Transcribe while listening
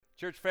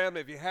Church family,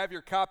 if you have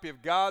your copy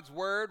of God's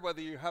Word, whether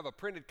you have a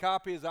printed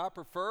copy as I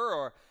prefer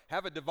or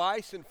have a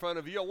device in front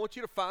of you, I want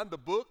you to find the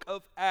book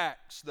of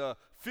Acts, the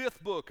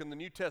fifth book in the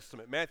New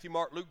Testament, Matthew,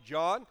 Mark, Luke,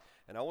 John.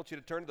 And I want you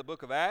to turn to the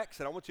book of Acts,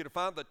 and I want you to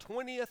find the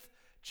 20th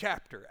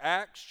chapter,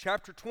 Acts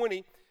chapter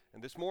 20.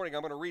 And this morning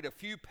I'm going to read a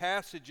few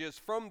passages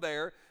from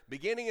there,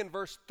 beginning in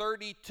verse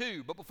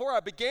 32. But before I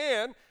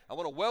begin, I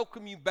want to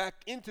welcome you back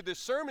into this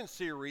sermon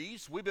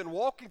series we've been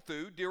walking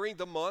through during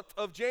the month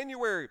of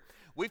January.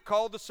 We've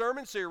called the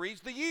sermon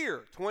series The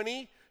Year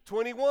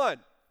 2021.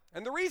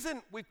 And the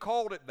reason we've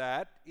called it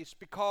that is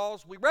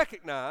because we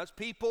recognize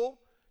people,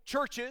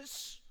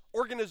 churches,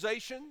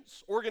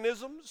 organizations,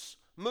 organisms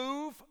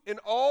move in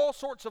all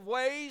sorts of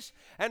ways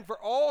and for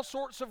all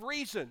sorts of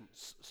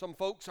reasons. Some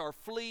folks are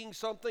fleeing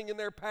something in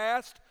their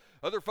past.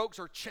 Other folks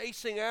are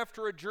chasing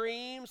after a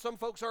dream. Some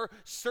folks are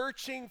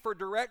searching for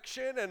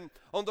direction. And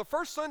on the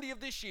first Sunday of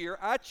this year,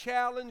 I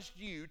challenged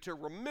you to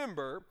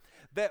remember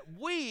that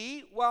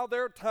while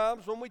there are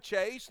times when we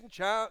chase and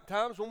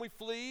times when we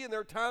flee and there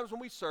are times when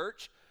we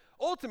search,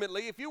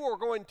 ultimately, if you were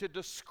going to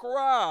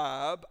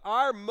describe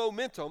our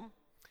momentum,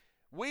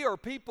 we are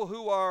people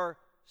who are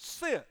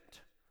sent.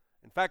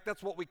 In fact,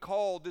 that's what we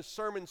call this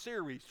sermon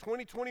series,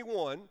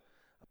 2021,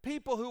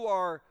 people who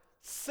are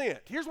sent.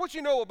 Here's what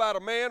you know about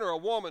a man or a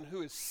woman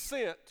who is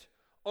sent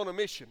on a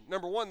mission.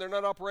 Number one, they're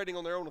not operating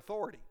on their own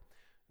authority.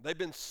 They've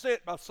been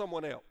sent by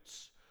someone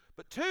else.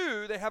 But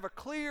two, they have a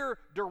clear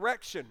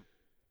direction.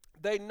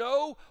 They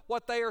know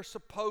what they are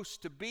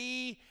supposed to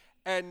be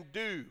and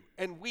do.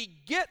 And we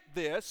get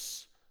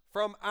this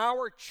from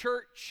our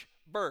church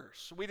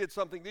verse. We did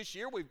something this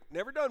year we've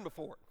never done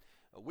before.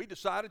 We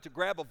decided to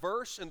grab a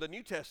verse in the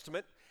New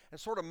Testament and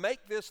sort of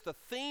make this the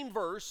theme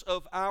verse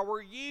of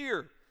our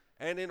year.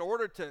 And in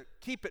order to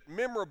keep it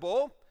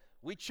memorable,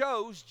 we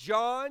chose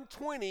John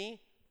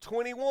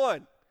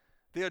 20:21.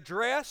 The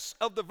address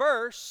of the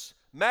verse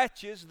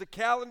matches the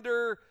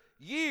calendar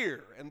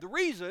year. And the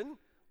reason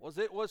was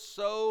it was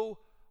so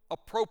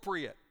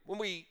appropriate. When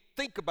we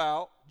think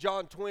about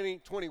John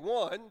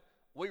 20:21,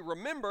 we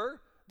remember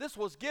this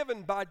was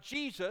given by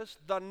Jesus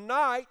the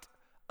night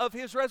of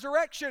his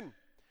resurrection.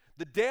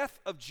 The death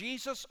of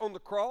Jesus on the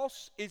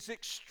cross is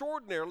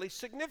extraordinarily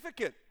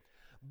significant.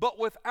 But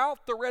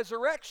without the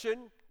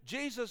resurrection,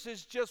 Jesus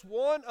is just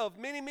one of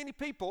many, many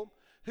people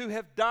who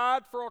have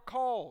died for a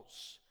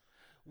cause.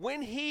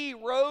 When he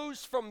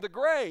rose from the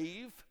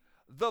grave,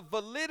 the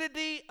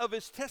validity of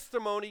his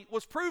testimony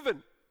was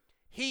proven.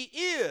 He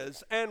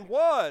is and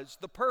was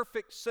the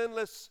perfect,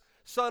 sinless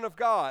Son of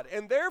God.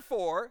 And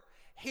therefore,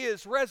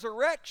 his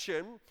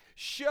resurrection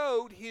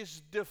showed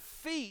his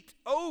defeat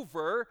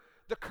over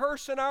the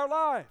curse in our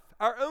life,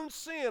 our own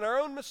sin, our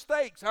own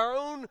mistakes, our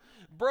own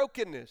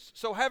brokenness.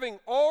 So having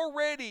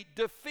already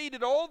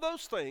defeated all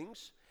those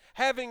things,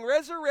 having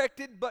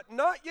resurrected but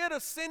not yet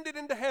ascended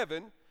into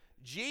heaven,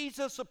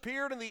 Jesus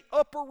appeared in the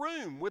upper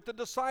room with the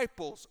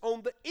disciples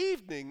on the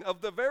evening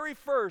of the very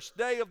first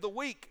day of the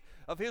week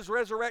of his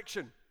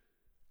resurrection.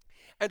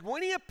 And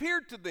when he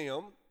appeared to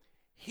them,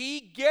 he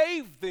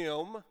gave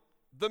them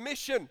the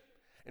mission.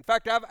 In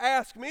fact, I've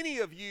asked many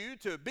of you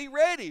to be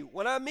ready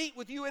when I meet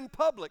with you in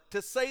public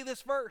to say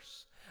this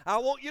verse. I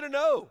want you to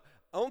know,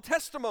 on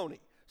testimony,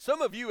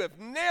 some of you have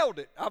nailed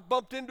it. I've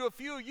bumped into a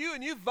few of you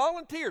and you've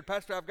volunteered.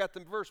 Pastor, I've got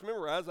the verse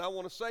memorized. I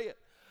want to say it.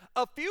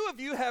 A few of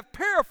you have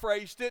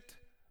paraphrased it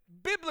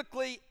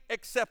biblically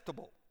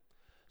acceptable.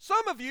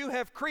 Some of you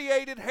have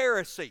created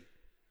heresy.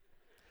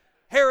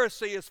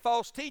 Heresy is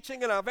false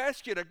teaching, and I've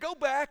asked you to go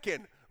back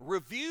and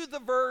review the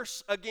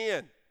verse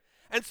again.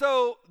 And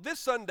so this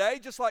Sunday,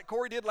 just like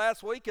Corey did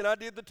last week and I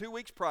did the 2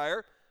 weeks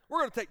prior, we're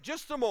going to take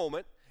just a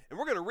moment and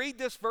we're going to read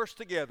this verse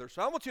together.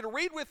 So I want you to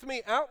read with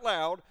me out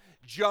loud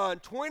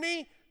John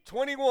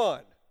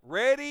 20:21.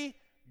 Ready,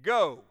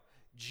 go.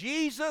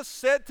 Jesus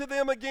said to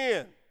them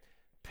again,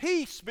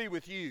 "Peace be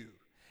with you.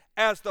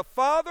 As the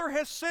Father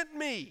has sent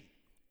me,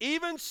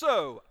 even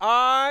so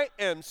I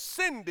am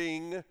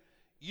sending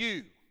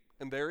you."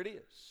 And there it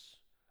is.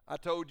 I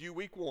told you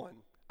week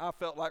one, I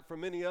felt like for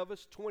many of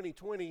us,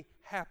 2020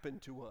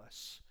 happened to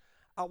us.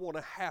 I want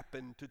to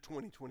happen to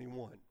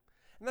 2021.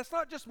 And that's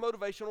not just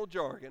motivational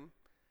jargon.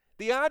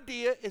 The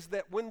idea is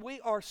that when we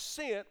are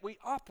sent, we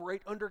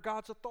operate under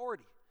God's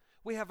authority.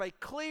 We have a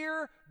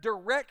clear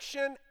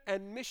direction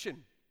and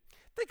mission.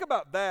 Think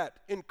about that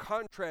in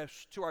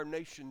contrast to our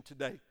nation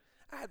today.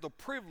 I had the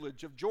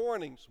privilege of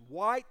joining some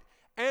white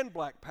and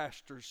black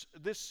pastors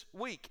this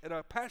week at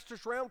a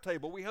pastor's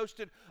roundtable we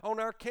hosted on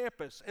our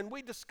campus, and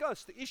we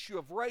discussed the issue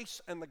of race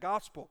and the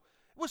gospel.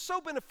 It was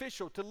so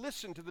beneficial to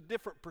listen to the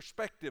different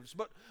perspectives,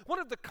 but one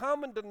of the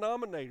common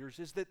denominators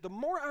is that the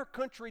more our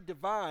country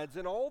divides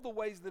in all the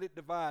ways that it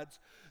divides,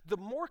 the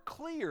more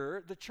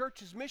clear the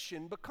church's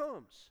mission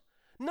becomes.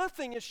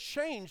 Nothing has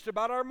changed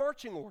about our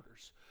marching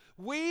orders.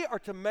 We are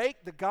to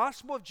make the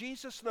gospel of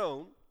Jesus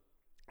known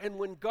And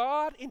when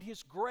God in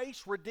His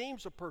grace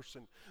redeems a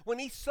person, when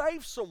He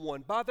saves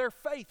someone by their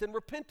faith and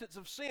repentance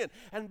of sin,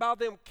 and by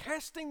them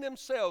casting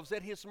themselves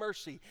at His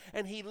mercy,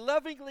 and He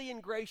lovingly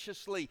and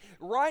graciously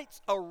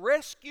writes a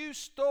rescue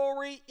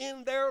story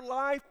in their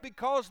life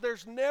because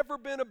there's never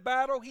been a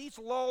battle He's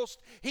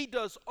lost, He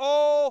does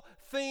all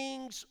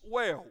things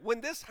well.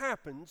 When this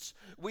happens,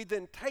 we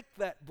then take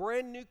that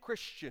brand new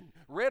Christian,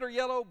 red or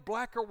yellow,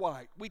 black or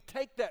white, we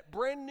take that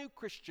brand new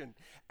Christian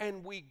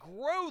and we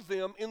grow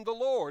them in the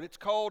Lord. It's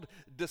called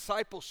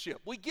discipleship.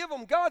 We give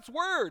them God's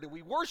word and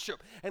we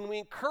worship and we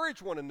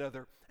encourage one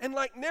another. And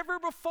like never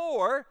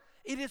before,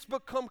 it has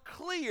become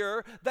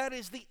clear that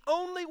is the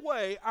only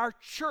way our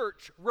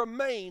church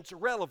remains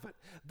relevant,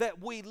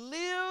 that we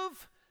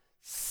live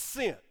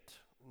sent.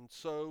 And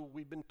so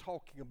we've been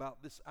talking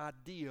about this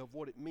idea of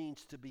what it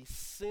means to be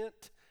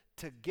sent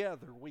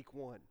together week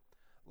 1.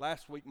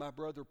 Last week, my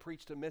brother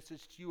preached a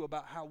message to you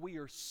about how we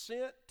are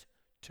sent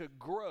to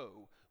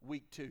grow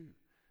week 2.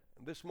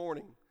 And this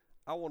morning,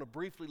 I want to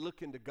briefly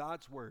look into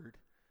God's word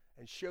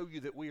and show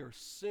you that we are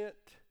sent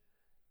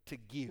to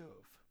give.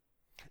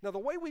 Now, the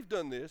way we've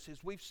done this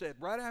is we've said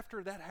right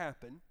after that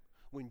happened,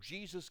 when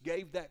Jesus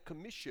gave that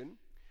commission,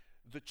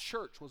 the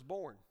church was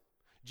born.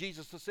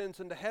 Jesus ascends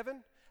into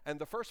heaven, and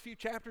the first few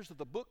chapters of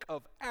the book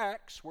of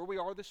Acts, where we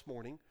are this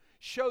morning,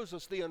 shows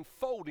us the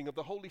unfolding of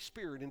the Holy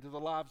Spirit into the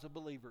lives of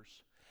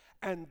believers.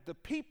 And the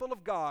people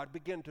of God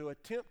begin to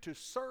attempt to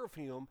serve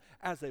Him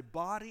as a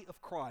body of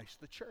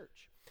Christ, the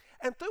church.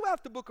 And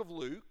throughout the book of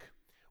Luke,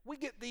 we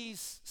get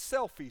these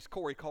selfies.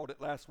 Corey called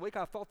it last week.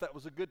 I thought that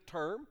was a good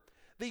term.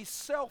 These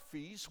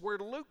selfies where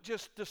Luke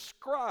just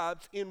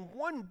describes in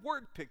one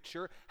word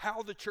picture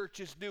how the church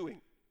is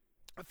doing.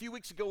 A few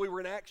weeks ago, we were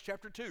in Acts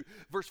chapter 2,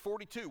 verse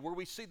 42, where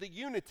we see the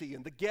unity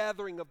and the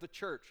gathering of the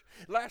church.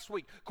 Last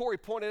week, Corey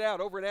pointed out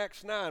over in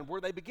Acts 9,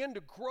 where they begin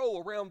to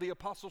grow around the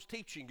apostles'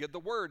 teaching of the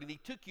word, and he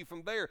took you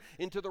from there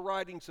into the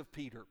writings of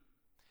Peter.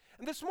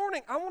 And this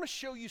morning, I want to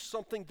show you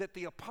something that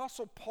the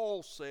apostle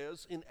Paul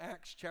says in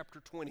Acts chapter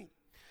 20.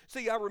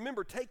 See, I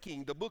remember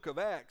taking the book of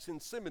Acts in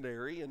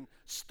seminary and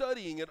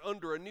studying it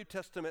under a New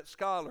Testament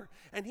scholar.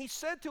 And he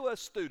said to us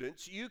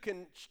students, you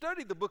can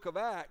study the book of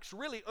Acts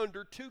really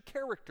under 2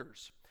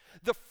 characters.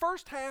 The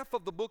first half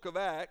of the book of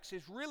Acts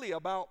is really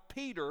about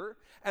Peter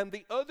and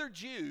the other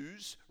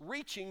Jews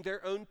reaching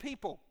their own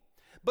people.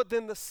 But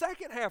then the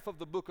second half of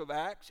the book of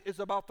Acts is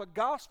about the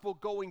gospel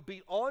going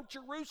beyond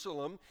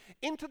Jerusalem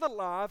into the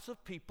lives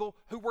of people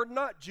who were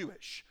not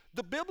Jewish.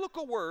 The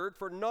biblical word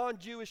for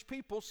non-Jewish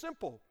people,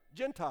 simple.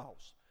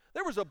 Gentiles.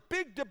 There was a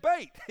big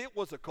debate. It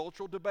was a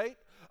cultural debate,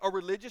 a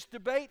religious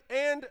debate,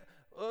 and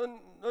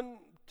to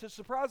the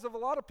surprise of a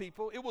lot of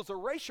people, it was a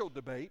racial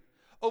debate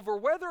over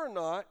whether or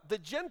not the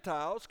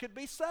Gentiles could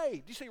be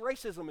saved. You see,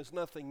 racism is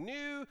nothing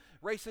new.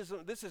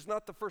 This is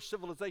not the first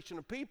civilization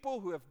of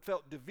people who have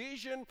felt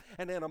division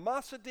and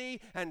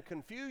animosity and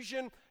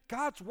confusion.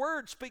 God's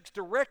word speaks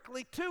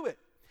directly to it.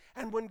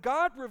 And when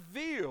God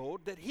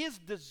revealed that His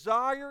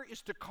desire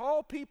is to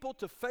call people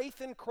to faith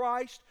in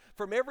Christ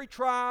from every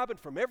tribe and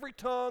from every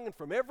tongue and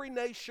from every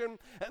nation,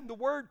 and the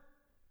word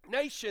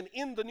nation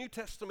in the New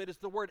Testament is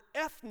the word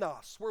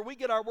ethnos, where we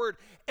get our word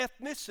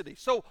ethnicity.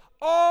 So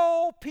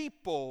all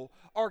people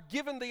are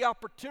given the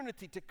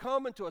opportunity to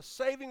come into a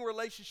saving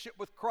relationship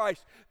with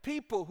Christ,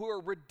 people who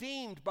are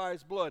redeemed by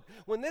His blood.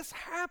 When this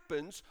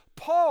happens,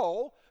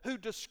 Paul, who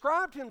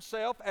described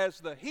himself as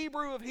the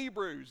Hebrew of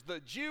Hebrews, the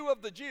Jew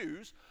of the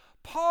Jews,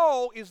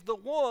 Paul is the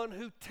one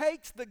who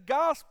takes the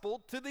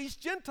gospel to these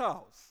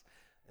Gentiles.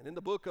 And in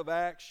the book of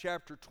Acts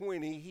chapter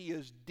 20, he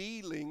is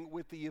dealing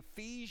with the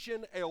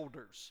Ephesian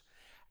elders.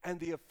 And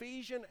the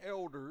Ephesian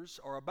elders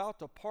are about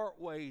to part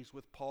ways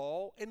with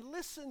Paul. And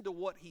listen to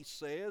what he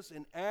says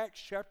in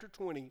Acts chapter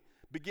 20,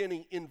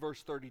 beginning in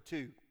verse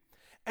 32.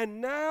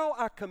 And now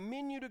I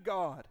commend you to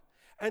God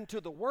and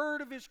to the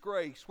word of His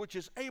grace, which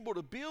is able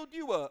to build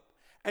you up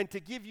and to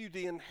give you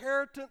the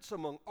inheritance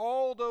among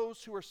all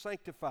those who are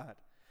sanctified.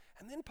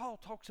 And then Paul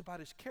talks about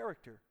his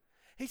character.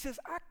 He says,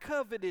 I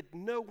coveted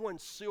no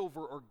one's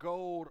silver or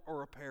gold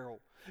or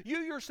apparel. You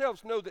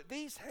yourselves know that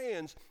these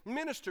hands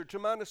ministered to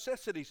my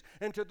necessities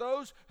and to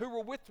those who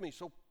were with me.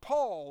 So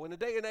Paul, in a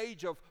day and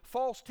age of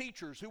false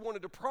teachers who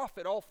wanted to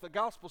profit off the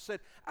gospel, said,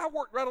 I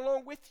worked right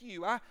along with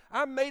you.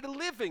 I made a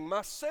living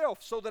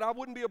myself so that I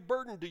wouldn't be a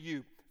burden to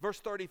you. Verse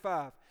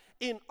 35,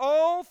 in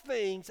all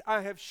things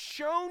I have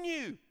shown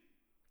you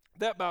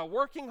that by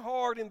working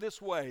hard in this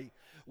way,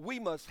 we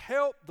must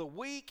help the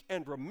weak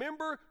and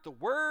remember the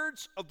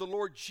words of the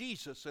Lord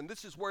Jesus. And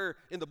this is where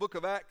in the book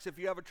of Acts, if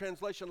you have a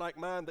translation like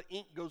mine, the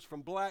ink goes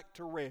from black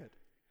to red.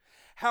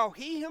 How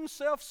He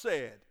Himself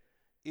said,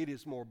 it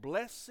is more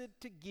blessed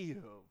to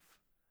give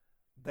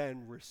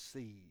than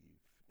receive.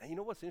 Now, you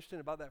know what's interesting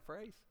about that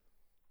phrase?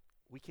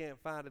 We can't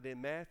find it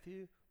in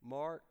Matthew,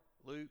 Mark,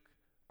 Luke,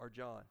 or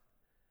John.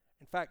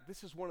 In fact,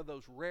 this is one of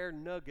those rare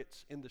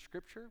nuggets in the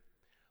Scripture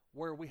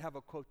where we have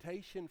a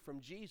quotation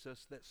from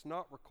Jesus that's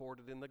not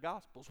recorded in the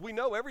Gospels. We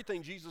know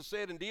everything Jesus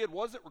said and did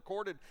wasn't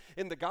recorded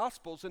in the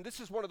Gospels, and this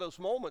is one of those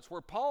moments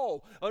where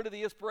Paul, under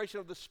the inspiration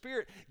of the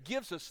Spirit,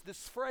 gives us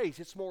this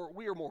phrase.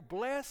 We are more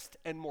blessed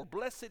and more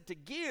blessed to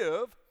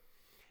give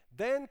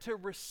than to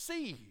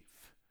receive.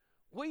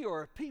 We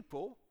are a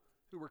people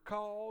who are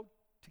called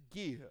to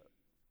give.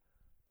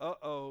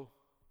 Uh-oh.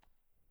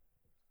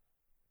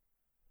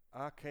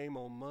 I came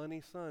on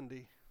Money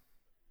Sunday.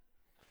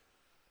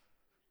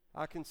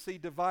 I can see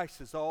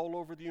devices all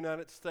over the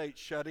United States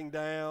shutting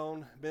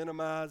down,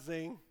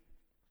 minimizing.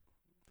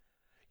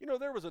 You know,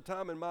 there was a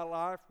time in my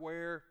life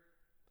where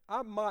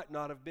I might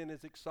not have been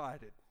as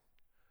excited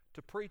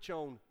to preach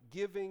on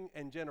giving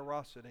and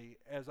generosity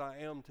as I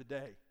am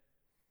today.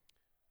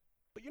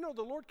 But you know,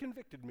 the Lord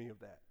convicted me of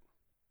that.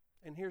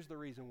 And here's the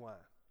reason why.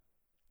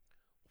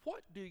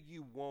 What do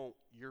you want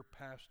your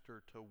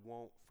pastor to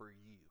want for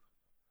you?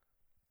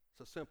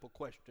 It's a simple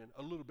question,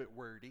 a little bit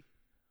wordy.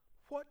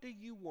 What do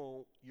you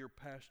want your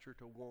pastor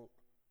to want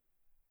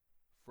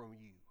from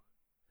you?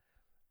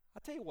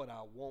 I'll tell you what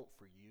I want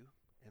for you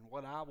and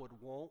what I would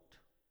want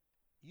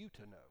you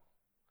to know.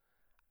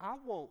 I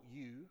want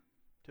you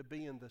to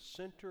be in the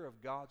center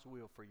of God's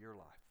will for your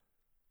life.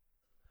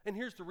 And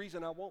here's the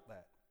reason I want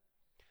that.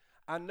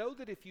 I know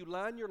that if you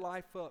line your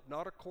life up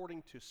not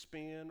according to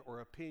spin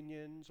or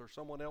opinions or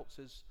someone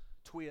else's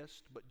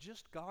twist, but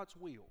just God's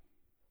will,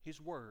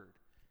 His Word,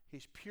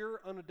 His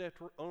pure,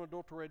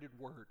 unadulterated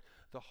Word,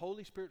 the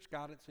Holy Spirit's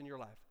guidance in your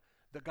life,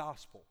 the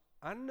gospel.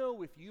 I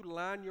know if you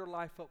line your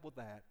life up with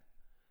that,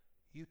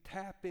 you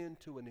tap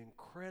into an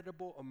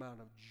incredible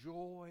amount of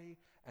joy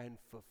and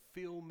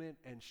fulfillment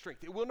and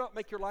strength. It will not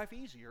make your life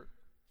easier.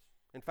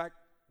 In fact,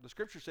 the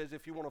Scripture says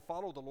if you want to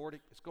follow the Lord,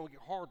 it's going to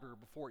get harder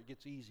before it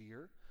gets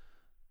easier.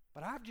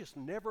 But I've just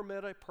never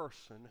met a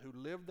person who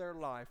lived their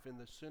life in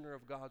the center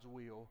of God's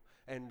will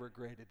and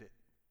regretted it.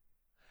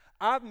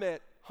 I've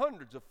met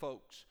hundreds of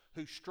folks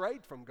who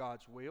strayed from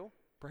God's will.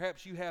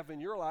 Perhaps you have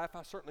in your life.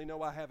 I certainly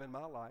know I have in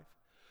my life,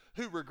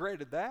 who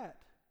regretted that.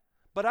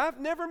 But I've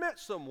never met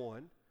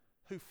someone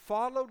who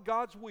followed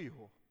God's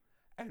will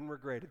and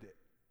regretted it.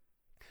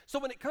 So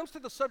when it comes to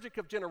the subject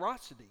of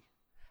generosity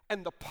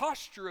and the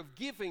posture of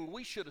giving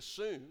we should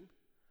assume,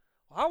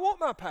 I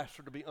want my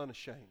pastor to be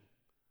unashamed,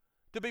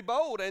 to be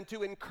bold, and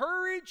to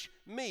encourage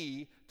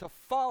me to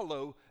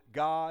follow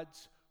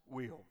God's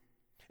will.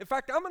 In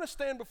fact, I'm going to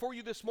stand before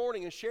you this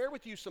morning and share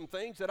with you some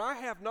things that I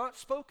have not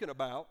spoken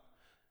about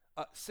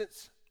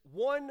since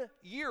 1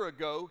 year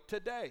ago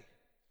today.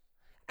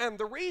 And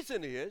the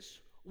reason is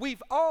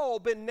we've all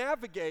been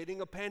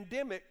navigating a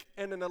pandemic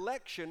and an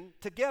election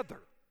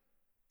together.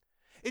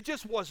 It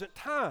just wasn't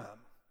time.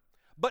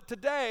 But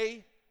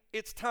today,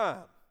 it's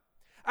time.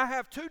 I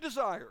have two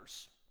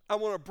desires. I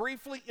want to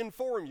briefly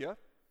inform you,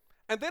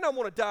 and then I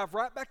want to dive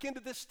right back into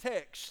this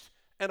text,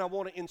 and I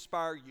want to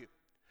inspire you.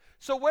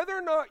 So whether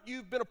or not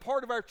you've been a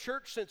part of our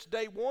church since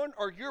day one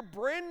or you're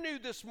brand new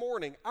this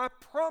morning, I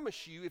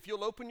promise you, if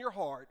you'll open your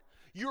heart,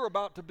 you're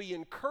about to be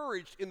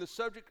encouraged in the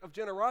subject of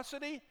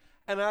generosity,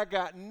 and I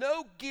got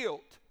no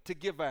guilt to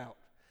give out.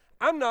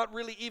 I'm not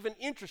really even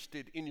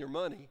interested in your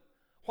money.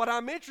 What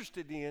I'm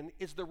interested in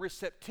is the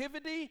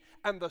receptivity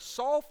and the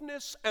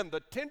softness and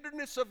the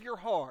tenderness of your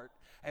heart.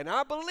 And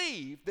I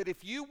believe that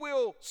if you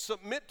will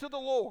submit to the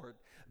Lord,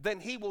 then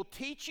He will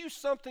teach you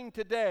something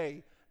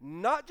today,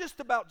 not just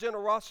about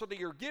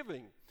generosity or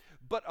giving,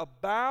 but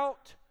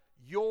about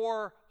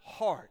your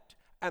heart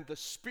and the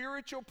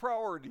spiritual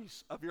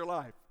priorities of your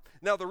life.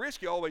 Now, the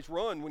risk you always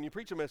run when you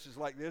preach a message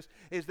like this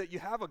is that you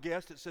have a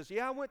guest that says,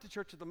 yeah, I went to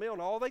church at the mill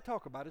and all they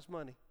talk about is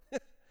money.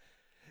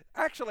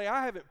 Actually,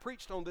 I haven't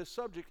preached on this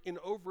subject in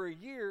over a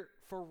year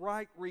for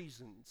right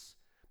reasons.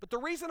 But the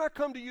reason I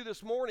come to you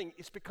this morning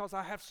is because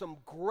I have some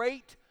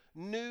great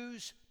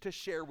news to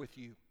share with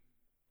you.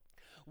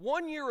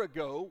 1 year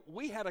ago,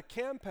 we had a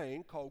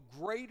campaign called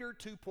Greater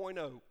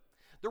 2.0.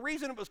 The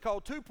reason it was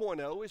called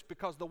 2.0 is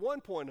because the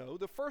 1.0,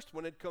 the first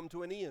one, had come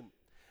to an end.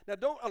 Now,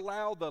 don't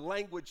allow the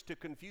language to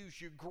confuse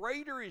you.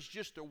 Greater is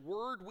just a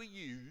word we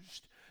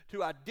used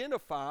to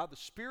identify the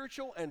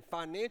spiritual and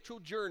financial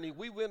journey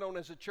we went on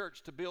as a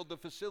church to build the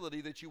facility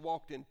that you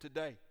walked in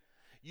today.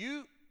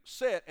 You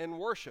sit and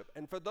worship.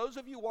 And for those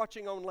of you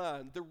watching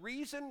online, the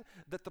reason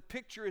that the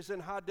picture is in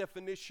high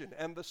definition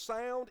and the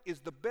sound is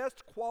the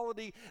best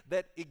quality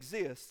that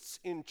exists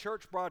in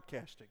church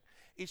broadcasting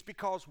is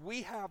because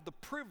we have the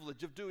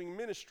privilege of doing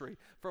ministry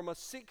from a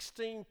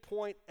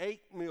 16.8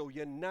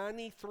 million,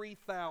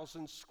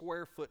 93,000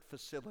 square foot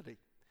facility.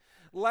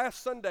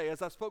 Last Sunday,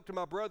 as I spoke to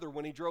my brother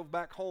when he drove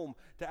back home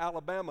to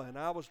Alabama, and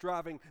I was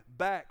driving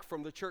back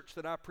from the church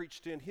that I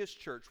preached in, his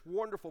church,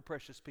 wonderful,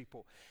 precious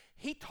people,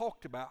 he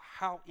talked about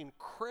how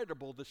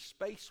incredible the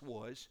space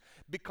was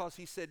because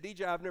he said,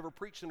 DJ, I've never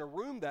preached in a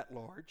room that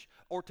large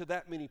or to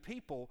that many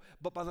people,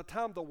 but by the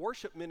time the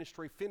worship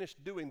ministry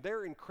finished doing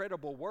their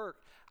incredible work,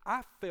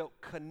 I felt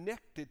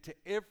connected to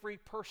every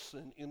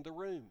person in the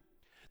room.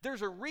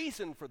 There's a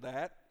reason for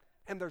that,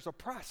 and there's a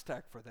price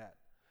tag for that.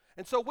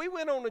 And so we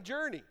went on a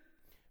journey.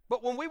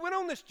 But when we went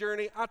on this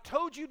journey, I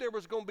told you there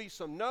was going to be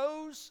some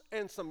no's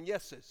and some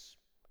yeses.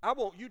 I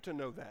want you to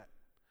know that.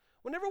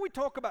 Whenever we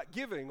talk about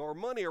giving or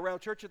money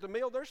around Church at the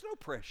Mill, there's no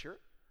pressure.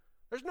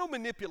 There's no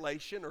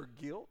manipulation or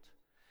guilt.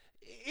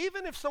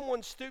 Even if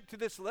someone stooped to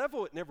this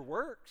level, it never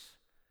works.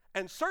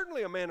 And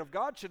certainly a man of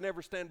God should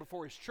never stand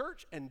before his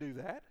church and do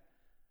that.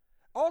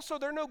 Also,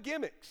 there are no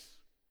gimmicks.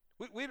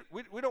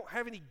 We don't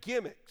have any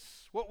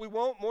gimmicks. What we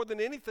want more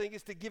than anything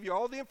is to give you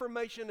all the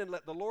information and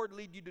let the Lord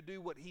lead you to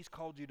do what he's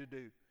called you to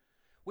do.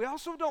 We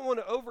also don't want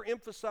to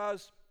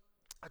overemphasize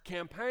a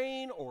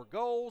campaign or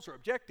goals or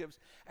objectives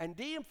and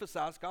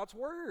de-emphasize God's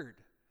word.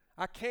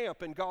 I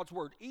camp in God's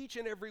word each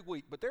and every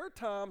week, but there are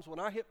times when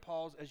I hit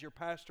pause as your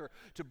pastor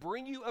to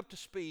bring you up to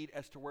speed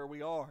as to where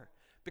we are.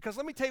 Because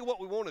let me tell you what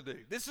we want to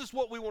do. This is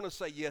what we want to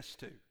say yes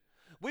to.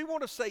 We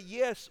want to say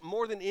yes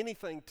more than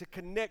anything to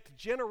connect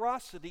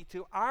generosity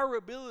to our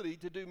ability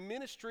to do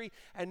ministry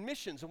and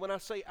missions. And when I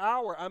say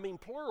our, I mean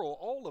plural,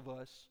 all of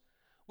us.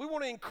 We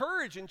want to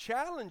encourage and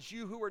challenge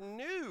you who are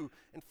new.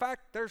 In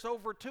fact, there's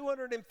over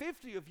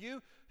 250 of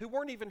you who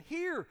weren't even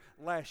here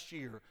last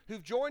year,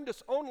 who've joined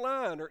us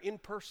online or in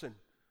person.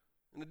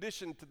 In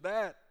addition to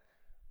that,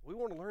 we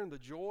want to learn the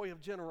joy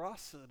of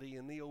generosity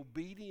and the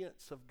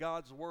obedience of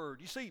God's word.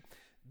 You see,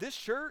 this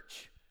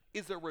church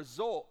is a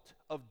result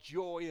of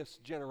joyous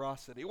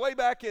generosity. Way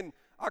back in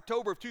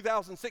October of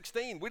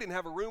 2016, we didn't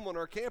have a room on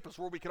our campus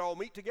where we could all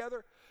meet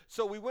together.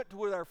 So we went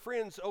with our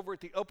friends over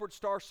at the Upward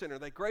Star Center.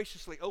 They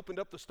graciously opened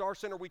up the Star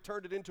Center. We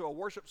turned it into a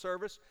worship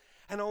service.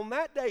 And on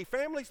that day,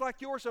 families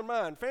like yours and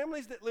mine,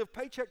 families that live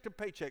paycheck to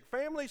paycheck,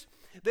 families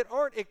that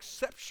aren't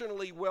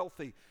exceptionally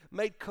wealthy,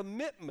 made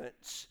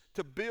commitments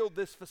to build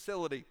this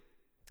facility.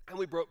 And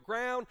we broke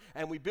ground,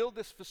 and we built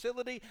this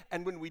facility,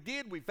 and when we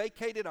did, we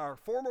vacated our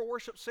former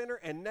worship center,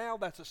 and now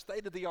that's a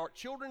state-of-the-art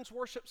children's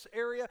worship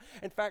area.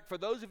 In fact, for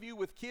those of you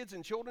with kids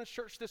in children's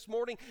church this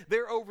morning,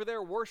 they're over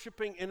there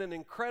worshiping in an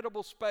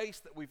incredible space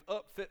that we've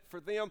upfit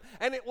for them,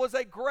 and it was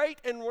a great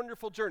and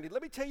wonderful journey.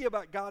 Let me tell you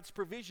about God's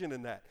provision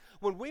in that.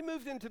 When we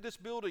moved into this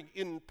building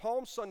in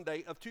Palm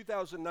Sunday of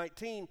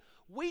 2019,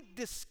 we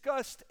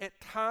discussed at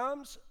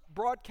times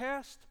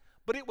broadcast,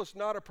 but it was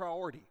not a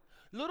priority.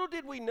 Little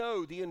did we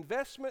know the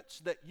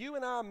investments that you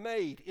and I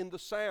made in the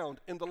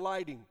sound and the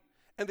lighting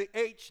and the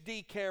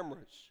HD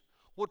cameras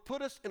would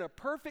put us in a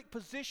perfect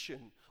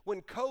position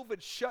when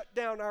COVID shut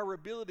down our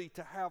ability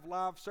to have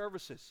live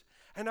services.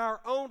 And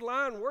our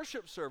online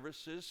worship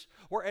services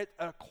were at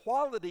a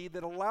quality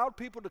that allowed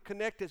people to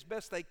connect as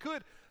best they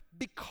could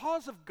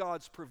because of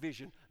God's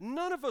provision.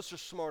 None of us are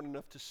smart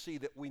enough to see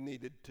that we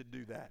needed to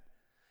do that.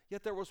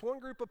 Yet there was one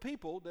group of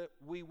people that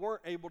we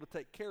weren't able to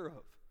take care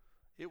of.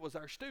 It was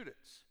our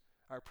students.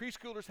 Our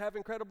preschoolers have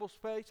incredible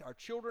space. Our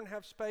children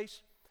have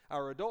space.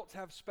 Our adults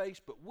have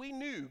space. But we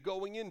knew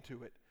going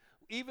into it,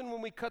 even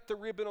when we cut the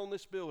ribbon on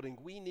this building,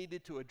 we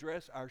needed to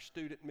address our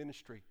student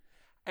ministry.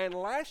 And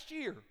last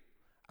year,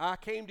 I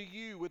came to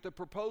you with a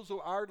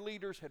proposal our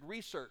leaders had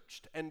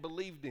researched and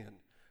believed in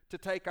to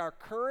take our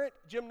current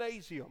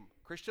gymnasium,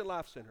 Christian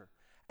Life Center,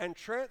 and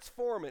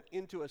transform it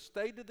into a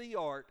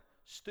state-of-the-art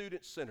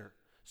student center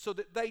so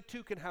that they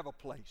too can have a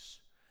place.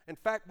 In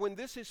fact, when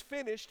this is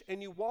finished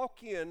and you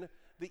walk in,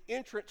 the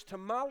entrance to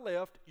my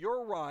left,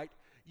 your right,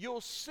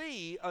 you'll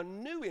see a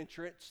new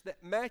entrance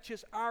that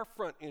matches our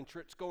front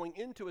entrance going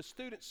into a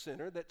student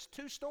center that's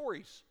 2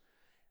 stories.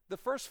 The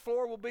first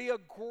floor will be a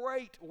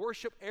great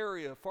worship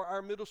area for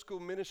our middle school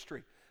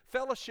ministry,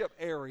 fellowship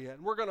area,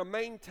 and we're going to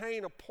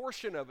maintain a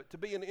portion of it to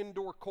be an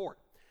indoor court.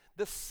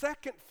 The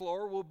second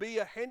floor will be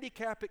a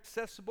handicap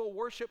accessible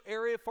worship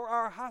area for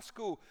our high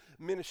school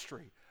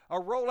ministry. A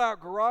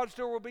rollout garage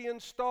door will be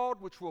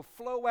installed, which will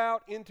flow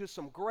out into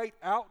some great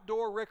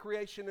outdoor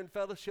recreation and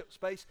fellowship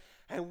space.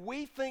 And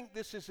we think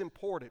this is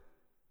important.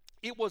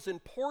 It was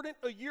important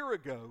a year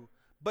ago,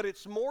 but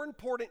it's more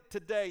important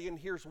today, and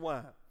here's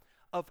why.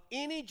 Of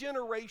any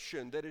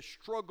generation that has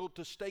struggled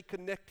to stay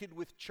connected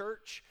with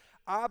church,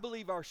 I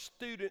believe our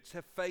students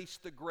have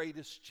faced the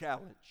greatest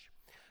challenge.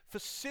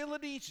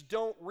 Facilities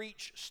don't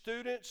reach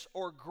students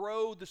or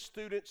grow the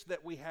students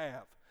that we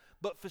have.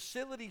 But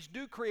facilities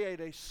do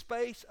create a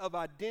space of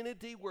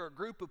identity where a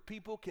group of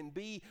people can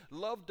be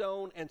loved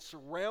on and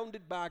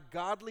surrounded by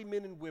godly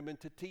men and women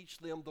to teach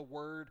them the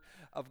Word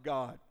of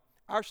God.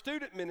 Our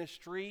student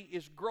ministry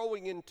is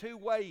growing in 2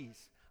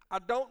 ways. I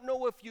don't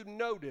know if you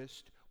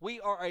noticed, we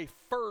are a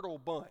fertile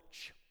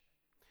bunch.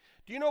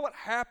 Do you know what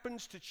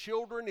happens to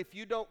children if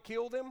you don't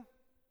kill them?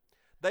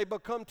 They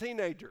become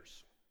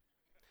teenagers.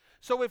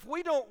 So if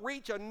we don't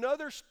reach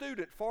another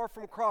student far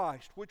from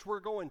Christ, which we're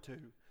going to,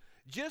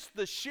 just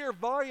the sheer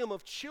volume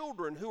of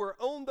children who are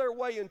on their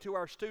way into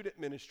our student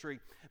ministry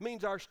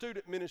means our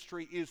student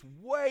ministry is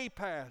way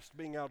past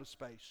being out of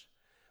space.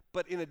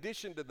 But in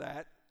addition to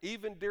that,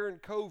 even during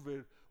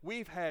COVID,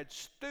 we've had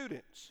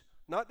students,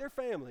 not their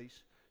families,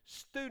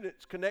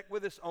 students connect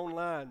with us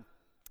online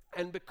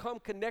and become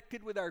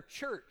connected with our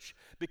church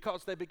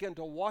because they begin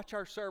to watch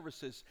our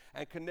services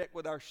and connect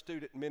with our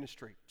student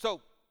ministry.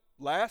 So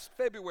last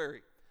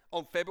February,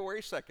 on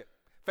February 2nd,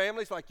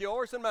 families like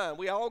yours and mine,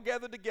 we all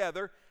gathered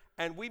together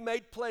And we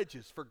made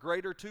pledges for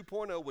Greater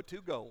 2.0 with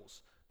two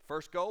goals.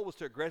 First goal was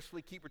to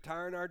aggressively keep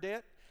retiring our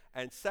debt,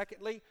 and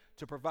secondly,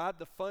 to provide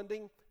the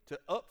funding to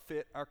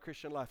upfit our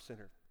Christian Life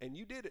Center. And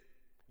you did it.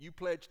 You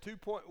pledged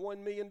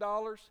 $2.1 million,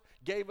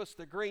 gave us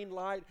the green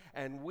light,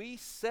 and we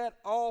set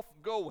off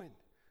going.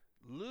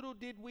 Little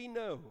did we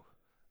know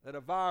that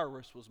a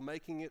virus was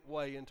making its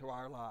way into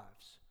our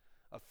lives.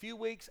 A few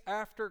weeks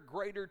after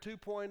Greater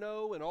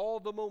 2.0 and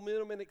all the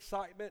momentum and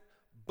excitement,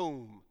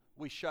 boom,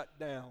 we shut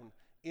down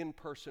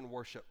in-person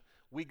worship.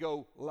 We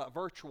go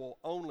virtual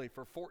only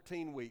for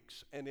 14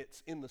 weeks, and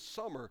it's in the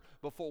summer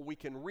before we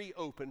can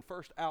reopen,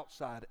 first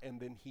outside and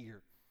then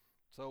here.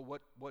 So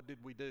what did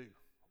we do?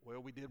 Well,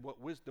 we did what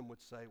wisdom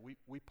would say.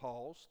 We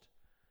paused.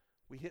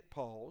 We hit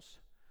pause,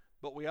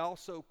 but we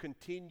also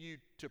continued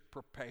to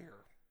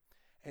prepare.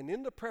 And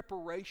in the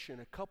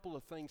preparation, a couple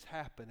of things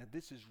happened, and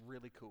this is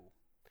really cool.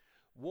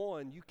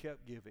 One, you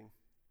kept giving.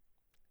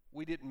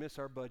 We didn't miss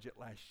our budget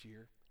last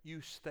year.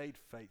 You stayed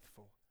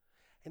faithful.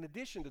 In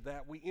addition to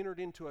that, we entered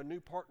into a new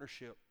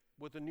partnership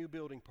with a new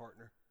building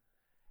partner.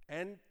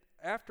 And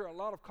after a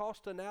lot of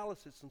cost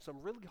analysis and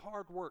some really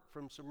hard work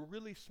from some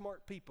really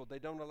smart people, they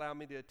don't allow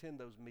me to attend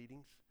those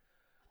meetings,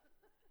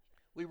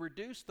 we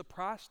reduced the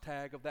price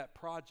tag of that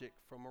project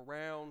from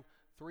around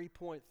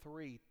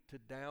 3.3 to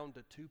down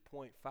to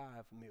 2.5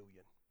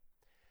 million.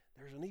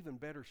 There's an even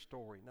better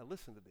story. Now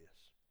listen to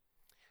this.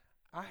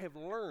 I have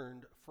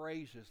learned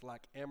phrases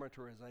like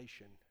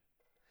amortization.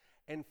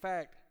 In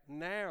fact,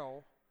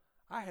 now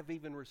I have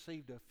even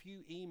received a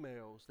few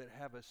emails that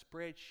have a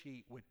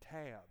spreadsheet with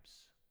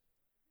tabs.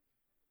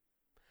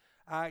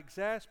 I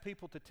ask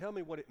people to tell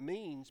me what it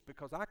means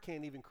because I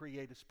can't even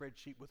create a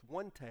spreadsheet with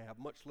one tab,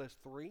 much less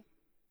three.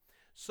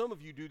 Some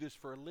of you do this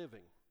for a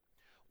living.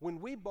 When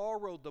we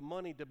borrowed the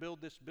money to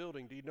build this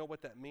building, do you know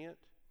what that meant?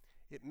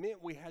 It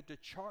meant we had to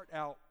chart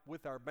out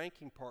with our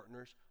banking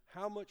partners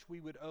how much we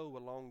would owe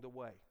along the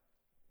way.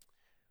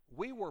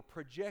 We were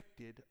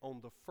projected on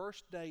the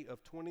first day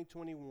of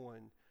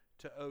 2021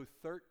 to owe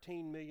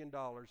 $13 million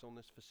on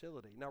this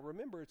facility. Now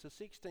remember, it's a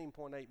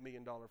 $16.8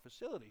 million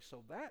facility,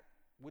 so that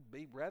would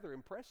be rather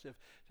impressive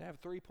to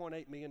have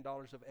 $3.8 million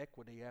of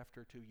equity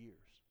after 2 years.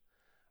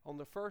 On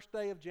the first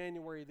day of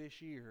January this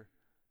year,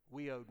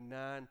 we owed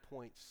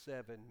 $9.7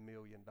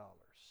 million.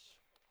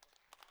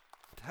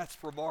 That's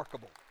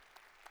remarkable.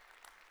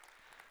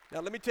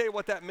 Now let me tell you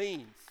what that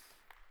means.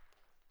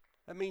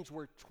 That means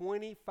we're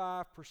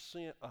 25%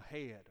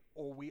 ahead,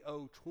 or we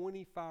owe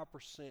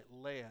 25%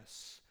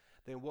 less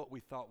than what we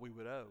thought we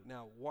would owe.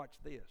 Now watch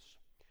this.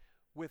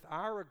 With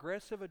our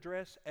aggressive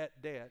address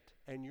at debt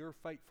and your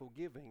faithful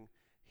giving,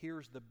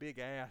 here's the big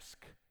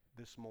ask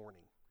this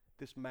morning.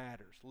 This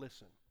matters.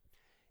 Listen.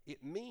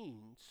 It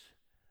means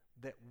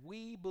that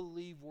we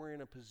believe we're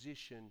in a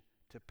position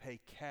to pay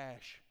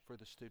cash for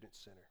the Student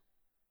Center.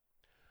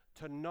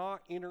 To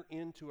not enter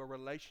into a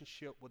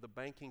relationship with a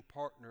banking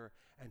partner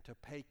and to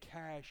pay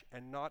cash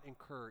and not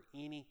incur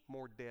any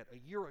more debt.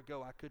 A year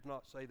ago, I could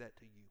not say that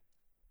to you.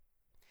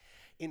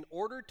 In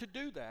order to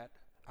do that,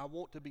 I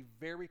want to be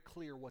very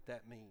clear what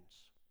that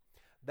means.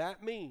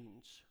 That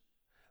means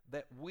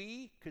that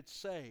we could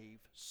save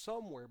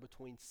somewhere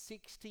between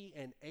 $60,000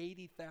 and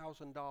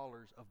 $80,000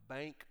 of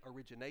bank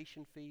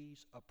origination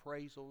fees,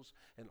 appraisals,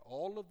 and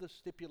all of the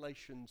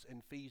stipulations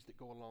and fees that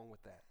go along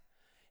with that.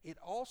 It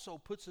also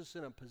puts us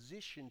in a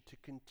position to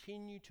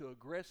continue to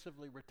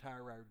aggressively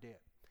retire our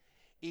debt.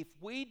 If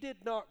we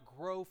did not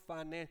grow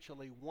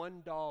financially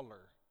 $1,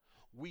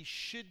 we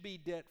should be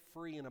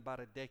debt-free in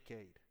about a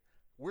decade.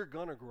 We're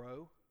going to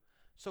grow.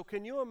 So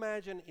can you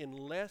imagine in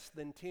less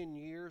than 10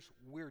 years,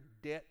 we're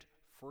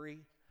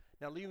debt-free?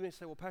 Now you may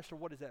say, well, Pastor,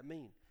 what does that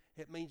mean?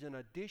 It means an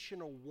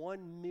additional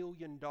 $1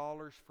 million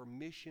for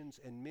missions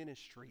and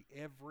ministry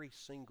every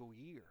single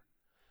year.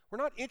 We're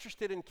not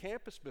interested in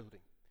campus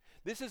building.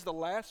 This is the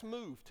last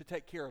move to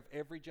take care of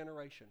every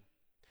generation.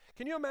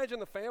 Can you imagine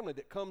the family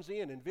that comes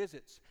in and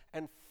visits,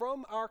 and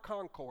from our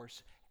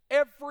concourse,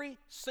 every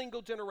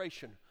single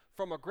generation,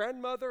 from a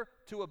grandmother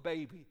to a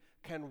baby,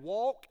 can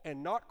walk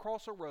and not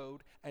cross a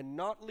road and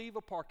not leave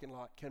a parking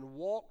lot, can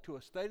walk to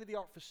a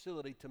state-of-the-art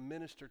facility to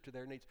minister to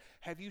their needs.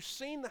 Have you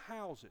seen the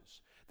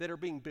houses that are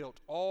being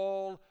built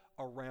all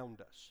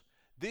around us?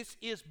 This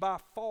is by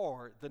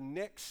far the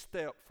next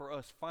step for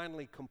us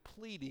finally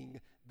completing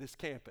this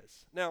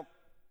campus. Now,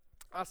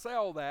 I say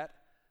all that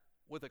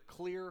with a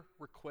clear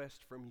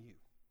request from you.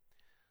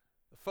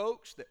 The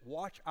folks that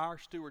watch our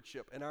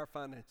stewardship and our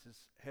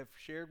finances have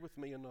shared with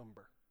me a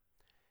number.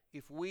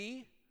 If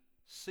we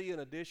see an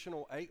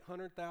additional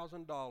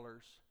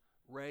 $800,000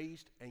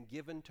 raised and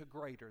given to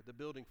Greater, the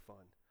building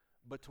fund,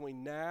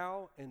 between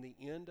now and the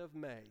end of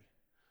May,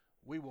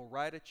 we will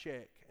write a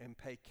check and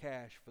pay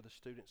cash for the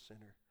Student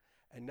Center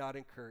and not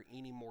incur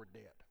any more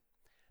debt.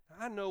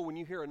 I know when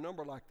you hear a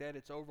number like that,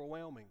 it's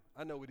overwhelming.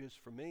 I know it is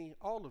for me.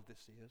 All of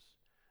this is.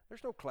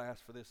 There's no class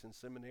for this in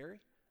seminary.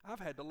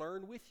 I've had to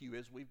learn with you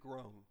as we've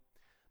grown.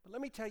 But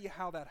let me tell you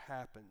how that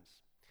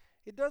happens.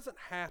 It doesn't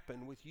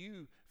happen with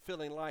you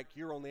feeling like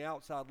you're on the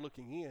outside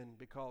looking in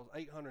because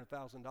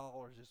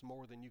 $800,000 is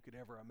more than you could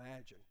ever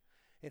imagine.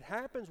 It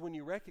happens when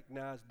you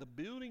recognize the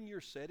building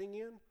you're sitting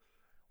in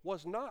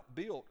was not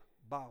built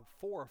by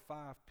 4 or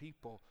 5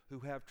 people who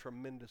have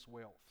tremendous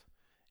wealth.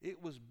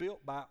 It was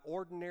built by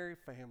ordinary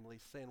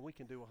families saying, we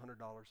can do $100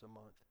 a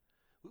month.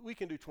 We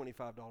can do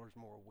 $25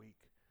 more a week.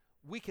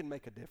 We can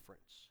make a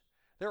difference.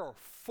 There are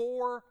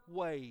 4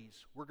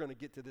 ways we're going to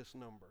get to this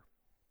number.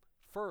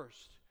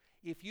 First,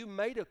 if you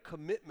made a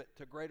commitment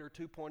to Greater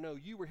 2.0,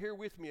 you were here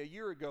with me a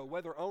year ago,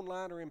 whether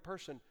online or in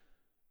person,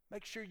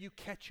 make sure you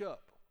catch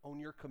up on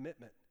your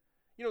commitment.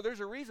 You know, there's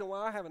a reason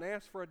why I haven't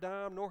asked for a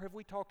dime, nor have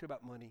we talked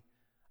about money.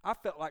 I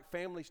felt like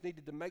families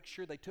needed to make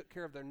sure they took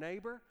care of their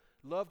neighbor,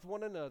 loved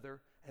one another,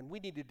 and we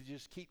needed to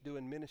just keep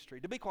doing ministry.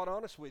 To be quite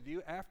honest with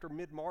you, after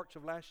mid-March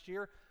of last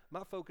year,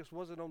 my focus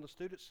wasn't on the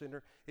Student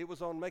Center. It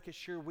was on making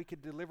sure we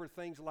could deliver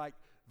things like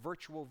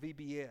virtual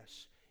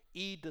VBS,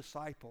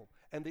 e-disciple,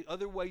 and the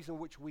other ways in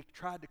which we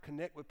tried to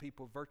connect with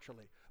people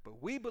virtually.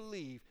 But we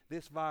believe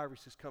this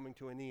virus is coming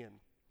to an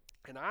end.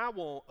 And I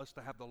want us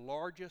to have the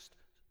largest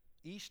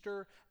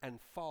Easter and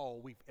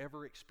fall we've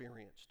ever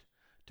experienced.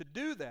 To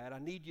do that, I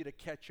need you to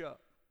catch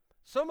up.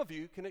 Some of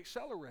you can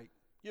accelerate.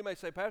 You may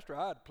say, Pastor,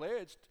 I had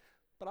pledged,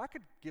 but I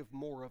could give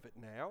more of it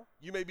now.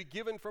 You may be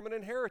given from an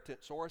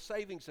inheritance or a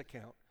savings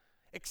account.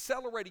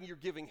 Accelerating your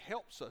giving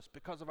helps us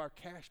because of our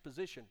cash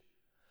position.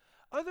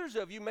 Others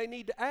of you may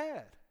need to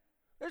add.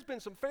 There's been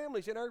some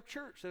families in our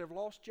church that have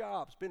lost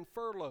jobs, been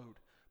furloughed.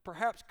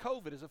 Perhaps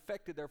COVID has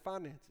affected their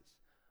finances.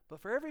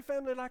 But for every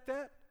family like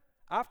that,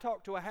 I've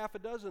talked to a half a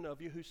dozen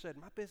of you who said,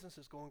 my business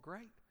is going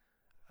great.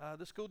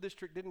 The school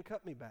district didn't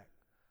cut me back.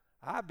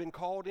 I've been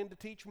called in to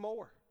teach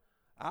more.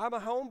 I'm a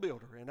home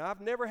builder, and I've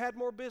never had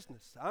more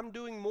business. I'm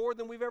doing more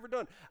than we've ever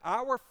done.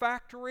 Our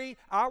factory,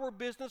 our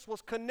business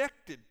was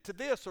connected to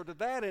this or to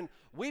that, and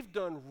we've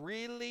done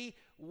really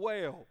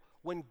well.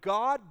 When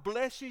God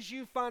blesses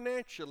you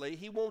financially,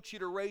 He wants you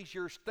to raise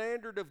your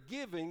standard of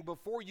giving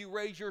before you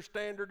raise your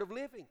standard of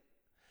living.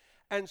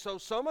 And so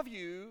some of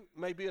you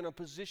may be in a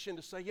position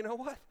to say, you know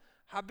what?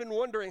 I've been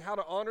wondering how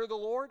to honor the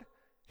Lord.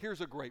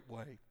 Here's a great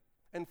way.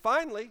 And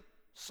finally,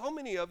 so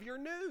many of you are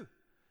new.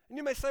 And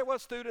you may say, well,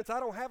 students,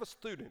 I don't have a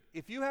student.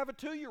 If you have a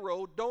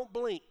 2-year-old, don't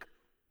blink.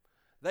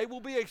 They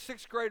will be a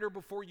 6th grader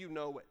before you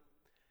know it.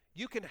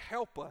 You can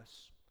help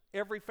us.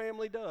 Every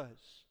family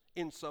does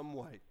in some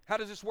way. How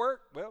does this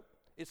work? Well,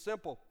 it's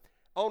simple.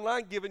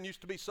 Online giving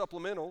used to be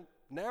supplemental.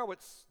 Now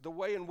it's the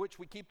way in which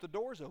we keep the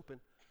doors open.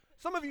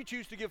 Some of you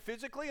choose to give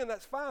physically, and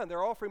that's fine. There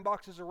are offering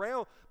boxes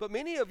around. But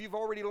many of you have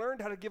already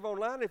learned how to give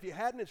online. If you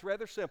hadn't, it's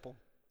rather simple.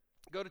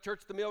 Go to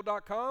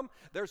churchthemill.com.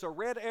 There's a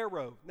red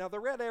arrow. Now, the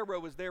red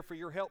arrow is there for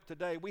your help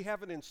today. We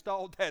haven't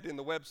installed that in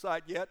the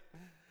website yet.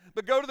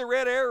 But go to the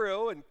red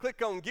arrow and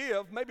click on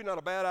Give. Maybe not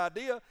a bad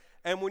idea.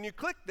 And when you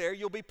click there,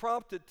 you'll be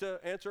prompted to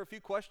answer a few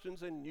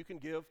questions, and you can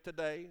give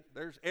today.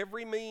 There's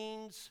every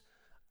means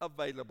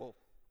available.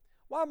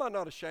 Why am I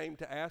not ashamed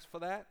to ask for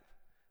that?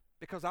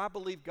 Because I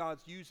believe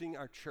God's using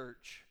our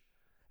church.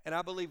 And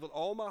I believe with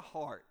all my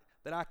heart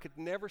that I could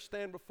never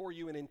stand before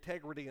you in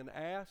integrity and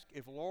ask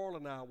if Laurel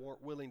and I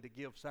weren't willing to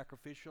give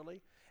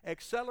sacrificially,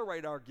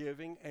 accelerate our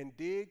giving, and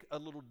dig a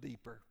little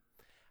deeper.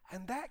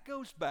 And that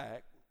goes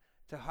back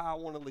to how I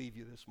want to leave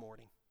you this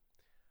morning.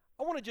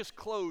 I want to just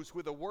close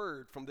with a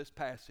word from this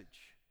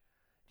passage.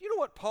 Do you know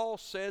what Paul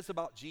says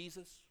about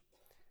Jesus?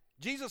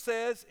 Jesus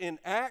says in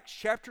Acts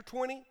chapter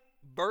 20,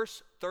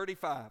 verse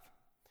 35.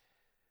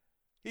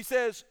 He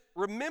says,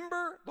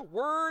 remember the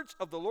words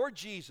of the Lord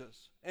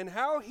Jesus and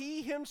how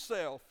He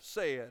Himself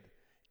said,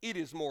 it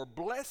is more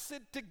blessed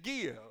to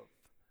give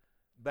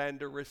than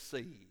to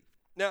receive.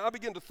 Now, I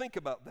began to think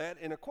about that,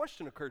 and a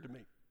question occurred to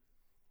me.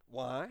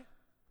 Why?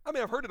 I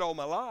mean, I've heard it all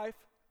my life.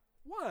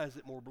 Why is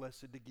it more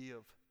blessed to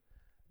give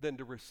than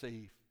to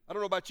receive? I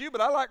don't know about you,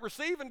 but I like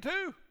receiving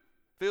too.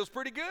 Feels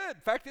pretty good.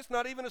 In fact, it's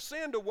not even a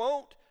sin to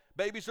want.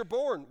 Babies are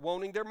born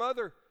wanting their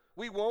mother.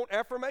 We want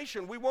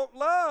affirmation. We want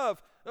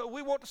love.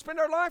 We want to spend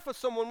our life with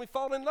someone we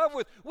fall in love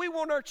with. We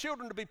want our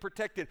children to be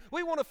protected.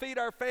 We want to feed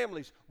our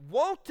families.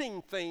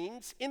 Wanting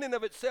things in and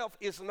of itself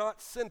is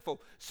not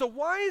sinful. So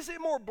why is it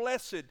more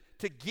blessed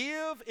to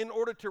give in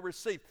order to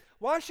receive?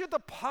 Why should the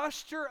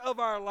posture of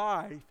our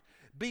life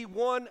be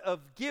one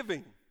of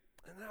giving?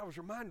 And I was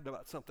reminded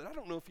about something. I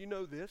don't know if you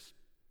know this.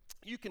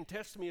 You can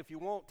test me if you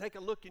want. Take a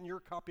look in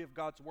your copy of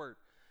God's Word.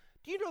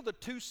 Do you know the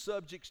 2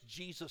 subjects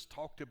Jesus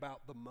talked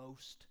about the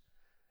most?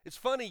 It's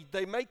funny,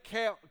 they may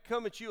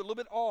come at you a little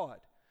bit odd.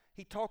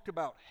 He talked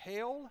about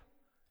hell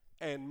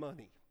and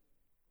money.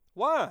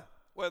 Why?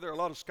 Well, there are a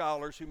lot of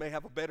scholars who may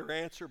have a better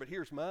answer, but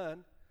here's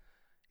mine.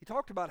 He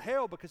talked about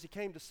hell because He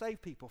came to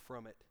save people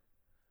from it.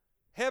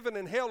 Heaven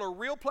and hell are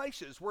real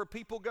places where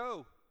people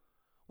go.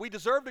 We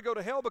deserve to go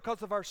to hell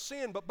because of our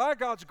sin, but by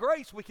God's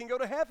grace, we can go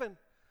to heaven.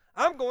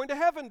 I'm going to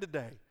heaven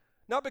today.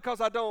 Not because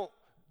I don't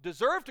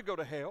deserve to go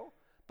to hell,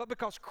 but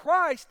because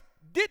Christ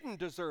didn't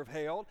deserve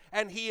hell,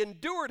 and He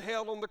endured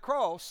hell on the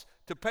cross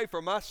to pay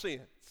for my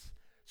sins.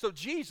 So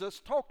Jesus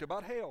talked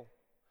about hell.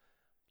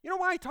 You know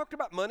why He talked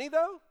about money,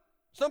 though?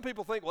 Some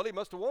people think, well, He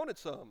must have wanted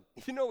some.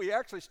 You know, He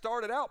actually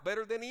started out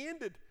better than He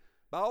ended.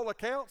 By all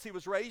accounts, he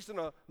was raised in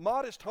a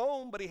modest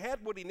home, but he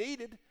had what he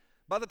needed.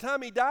 By the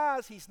time he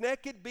dies, he's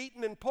naked,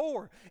 beaten, and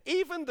poor.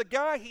 Even the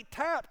guy he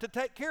tapped to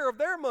take care of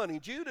their money,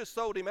 Judas,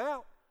 sold him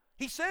out.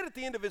 He said at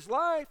the end of his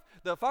life,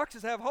 the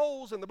foxes have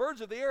holes and the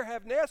birds of the air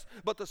have nests,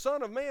 but the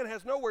Son of Man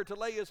has nowhere to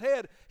lay his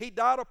head. He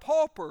died a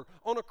pauper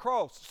on a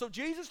cross. So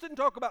Jesus didn't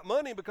talk about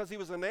money because he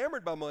was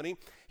enamored by money.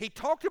 He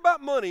talked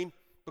about money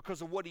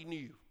because of what he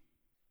knew.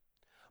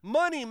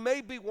 Money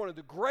may be one of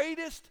the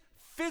greatest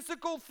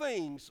physical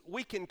things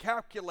we can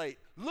calculate,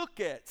 look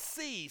at,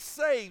 see,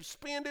 save,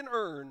 spend, and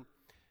earn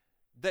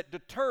that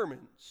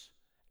determines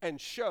and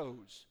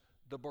shows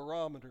the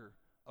barometer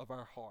of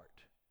our heart.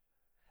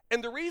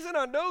 And the reason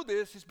I know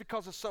this is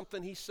because of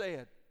something he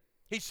said.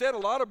 He said a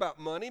lot about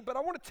money, but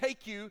I want to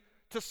take you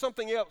to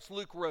something else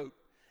Luke wrote.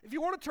 If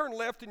you want to turn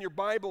left in your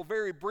Bible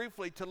very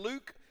briefly to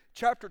Luke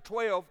chapter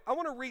 12, I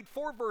want to read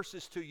 4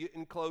 verses to you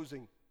in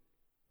closing.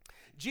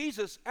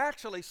 Jesus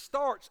actually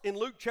starts in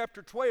Luke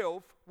chapter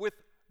 12 with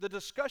the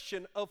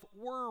discussion of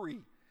worry.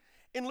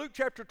 In Luke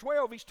chapter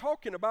 12, he's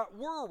talking about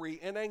worry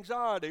and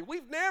anxiety.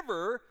 We've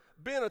never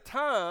been a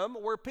time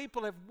where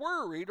people have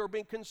worried or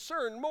been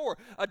concerned more.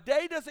 A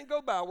day doesn't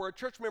go by where a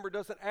church member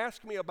doesn't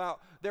ask me about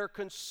their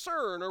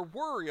concern or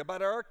worry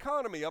about our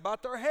economy,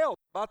 about their health,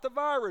 about the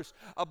virus,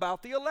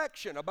 about the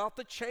election, about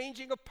the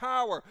changing of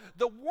power,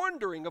 the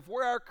wondering of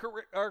where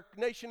our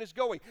nation is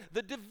going,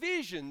 the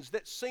divisions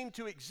that seem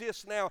to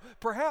exist now,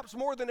 perhaps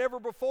more than ever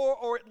before,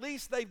 or at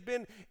least they've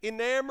been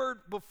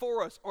enamored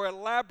before us or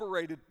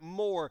elaborated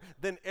more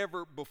than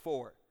ever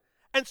before.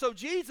 And so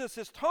Jesus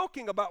is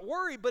talking about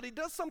worry, but he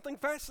does something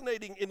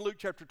fascinating in Luke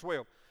chapter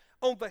 12.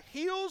 On the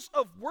heels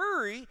of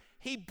worry,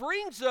 he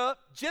brings up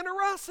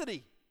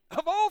generosity.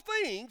 Of all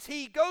things,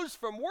 he goes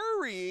from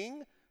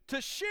worrying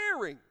to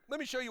sharing. Let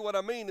me show you what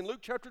I mean in Luke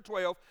chapter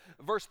 12,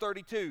 verse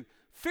 32.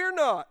 Fear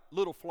not,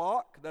 little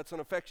flock, that's an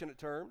affectionate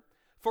term,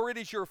 for it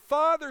is your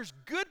Father's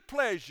good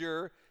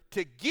pleasure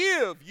to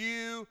give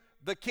you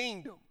the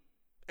kingdom.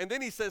 And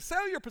then he says,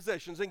 sell your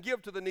possessions and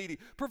give to the needy.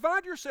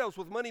 Provide yourselves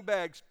with money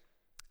bags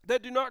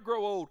that do not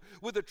grow old,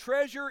 with a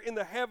treasure in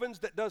the heavens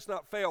that does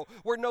not fail,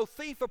 where no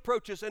thief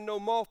approaches and no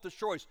moth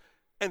destroys.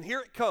 And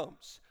here it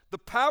comes, the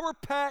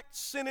power-packed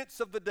sentence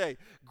of the day.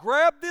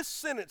 Grab this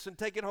sentence and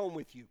take it home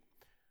with you.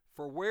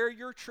 For where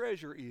your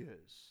treasure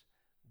is,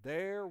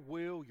 there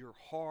will your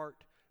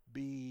heart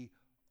be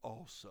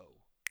also.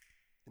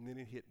 And then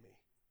it hit me.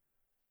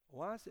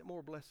 Why is it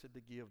more blessed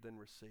to give than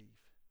receive?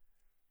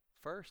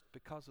 First,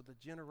 because of the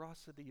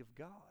generosity of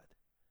God.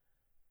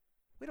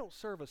 We don't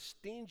serve a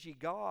stingy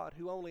God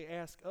who only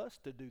asks us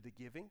to do the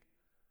giving.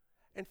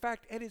 In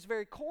fact, at his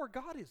very core,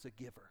 God is a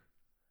giver.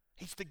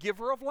 He's the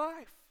giver of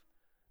life,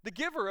 the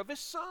giver of his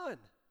Son.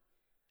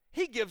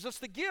 He gives us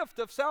the gift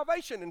of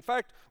salvation. In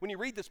fact, when you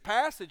read this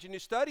passage and you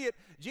study it,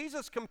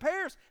 Jesus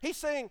compares. He's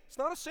saying it's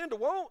not a sin to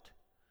want.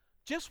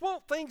 Just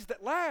want things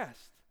that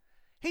last.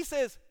 He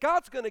says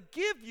God's going to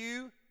give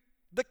you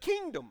the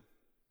kingdom.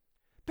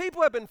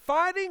 People have been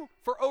fighting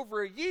for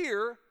over a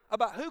year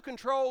about who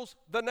controls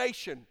the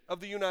nation of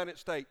the United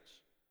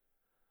States.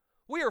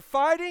 We are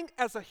fighting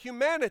as a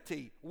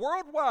humanity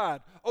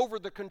worldwide over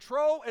the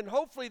control and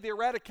hopefully the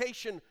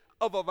eradication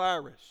of a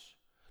virus.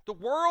 The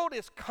world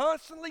is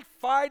constantly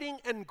fighting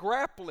and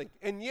grappling,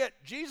 and yet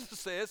Jesus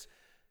says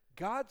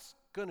God's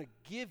going to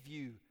give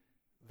you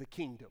the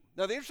kingdom.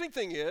 Now the interesting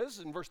thing is,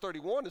 in verse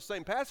 31, the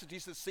same passage, he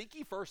says, seek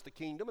ye first the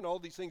kingdom and all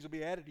these things will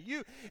be added to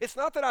you. It's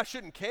not that I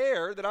shouldn't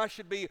care, that I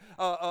should be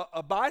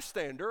a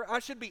bystander. I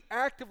should be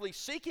actively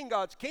seeking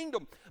God's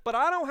kingdom, but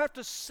I don't have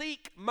to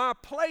seek my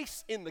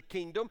place in the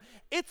kingdom.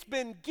 It's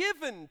been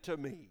given to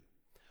me.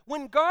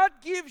 When God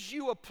gives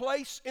you a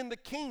place in the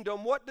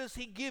kingdom, what does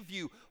he give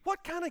you?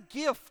 What kind of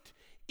gift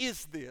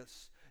is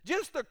this?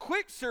 Just a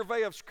quick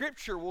survey of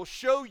Scripture will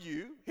show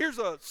you. Here's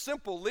a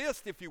simple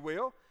list, if you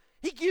will.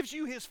 He gives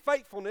you his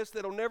faithfulness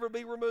that will never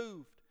be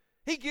removed.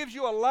 He gives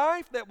you a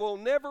life that will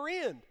never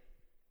end.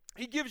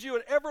 He gives you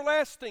an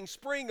everlasting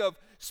spring of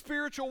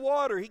spiritual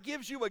water. He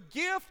gives you a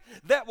gift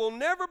that will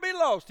never be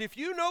lost. If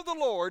you know the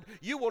Lord,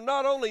 you will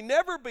not only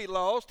never be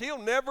lost, he'll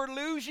never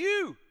lose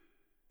you.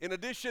 In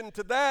addition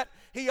to that,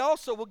 he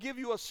also will give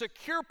you a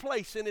secure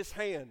place in his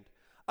hand,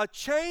 a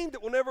chain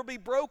that will never be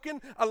broken,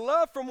 a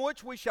love from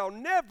which we shall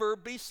never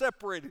be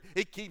separated.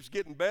 It keeps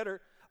getting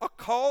better. A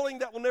calling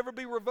that will never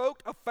be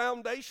revoked, a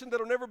foundation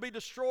that will never be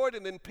destroyed,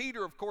 and then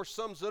Peter, of course,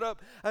 sums it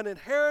up, an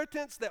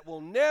inheritance that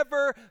will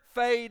never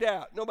fade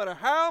out. No matter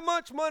how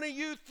much money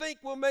you think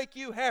will make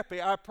you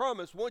happy, I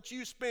promise, once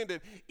you spend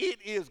it, it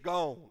is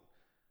gone.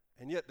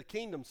 And yet the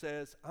kingdom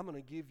says, I'm going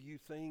to give you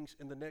things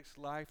in the next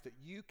life that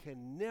you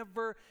can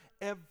never,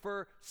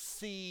 ever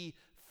see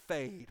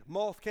fade.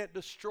 Moth can't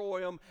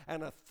destroy them,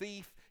 and a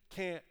thief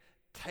can't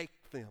take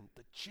them.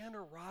 The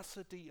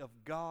generosity of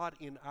God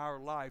in our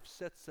life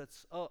sets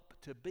us up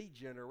to be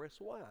generous.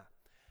 Why?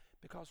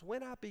 Because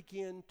when I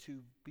begin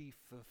to be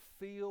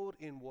fulfilled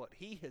in what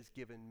he has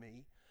given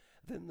me,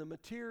 then the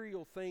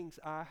material things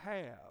I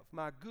have,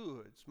 my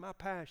goods, my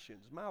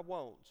passions, my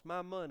wants,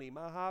 my money,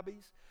 my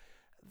hobbies,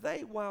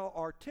 They, while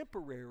are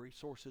temporary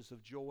sources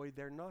of joy,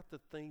 they're not the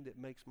thing that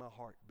makes my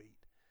heart beat.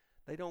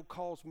 They don't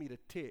cause me to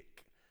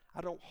tick.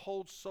 I don't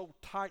hold so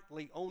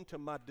tightly onto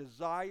my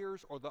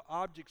desires or the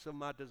objects of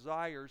my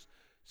desires,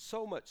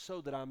 so much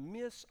so that I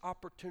miss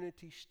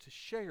opportunities to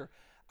share.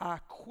 I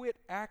quit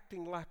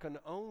acting like an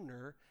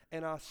owner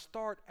and I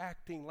start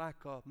acting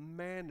like a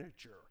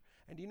manager.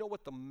 And do you know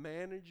what the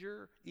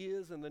manager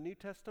is in the New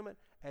Testament?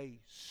 A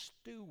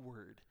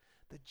steward,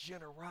 the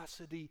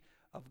generosity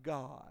of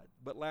God.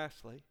 But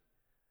lastly,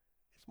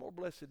 it's more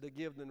blessed to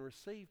give than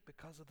receive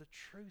because of the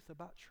truth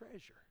about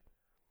treasure.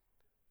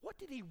 What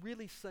did he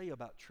really say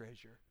about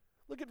treasure?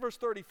 Look at verse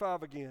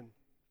 35 again,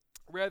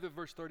 rather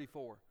verse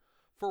 34.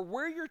 For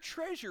where your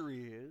treasure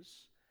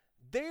is,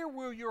 there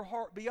will your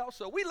heart be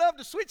also. We love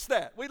to switch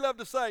that. We love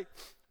to say,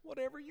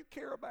 whatever you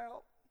care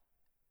about,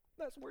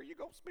 that's where you're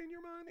going to spend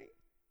your money.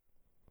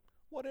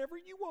 Whatever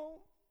you want,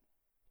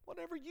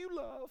 whatever you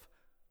love,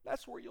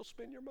 that's where you'll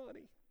spend your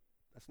money.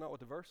 That's not what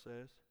the verse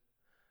says.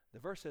 The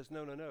verse says,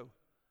 no.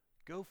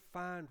 Go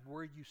find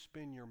where you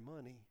spend your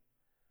money,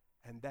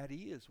 and that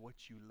is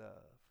what you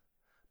love.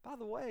 By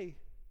the way,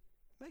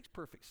 it makes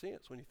perfect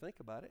sense when you think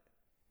about it.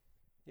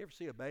 You ever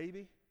see a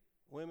baby?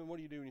 Women, what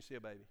do you do when you see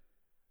a baby?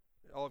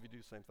 All of you do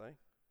the same thing.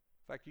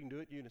 In fact, you can do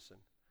it in unison.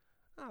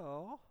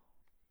 Oh,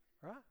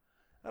 right?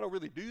 I don't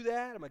really do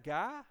that. I'm a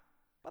guy.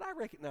 But I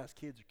recognize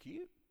kids are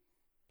cute,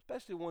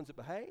 especially the ones that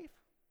behave,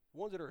 the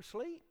ones that are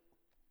asleep.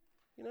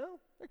 You know,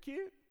 they're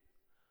cute.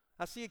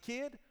 I see a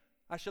kid.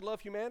 I should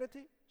love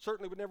humanity.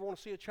 Certainly would never want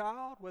to see a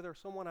child, whether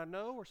someone I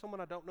know or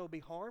someone I don't know, be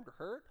harmed or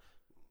hurt.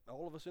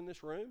 All of us in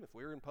this room, if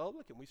we were in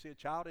public and we see a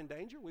child in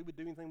danger, we would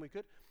do anything we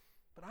could.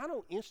 But I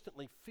don't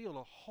instantly feel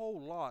a whole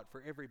lot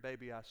for every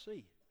baby I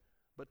see.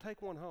 But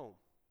take one home.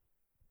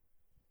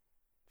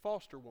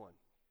 Foster one.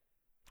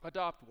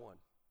 Adopt one.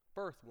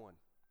 Birth one.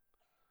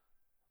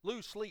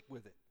 Lose sleep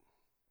with it.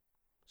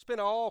 Spend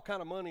all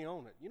kind of money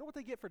on it. You know what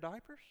they get for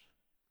diapers?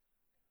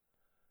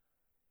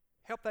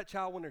 Help that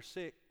child when they're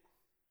sick.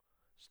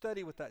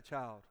 Study with that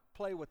child.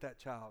 Play with that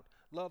child.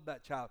 Love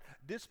that child.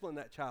 Discipline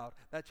that child.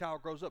 That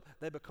child grows up.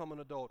 They become an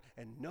adult.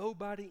 And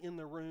nobody in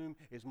the room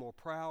is more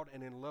proud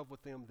and in love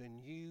with them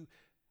than you.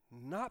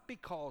 Not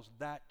because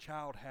that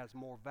child has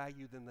more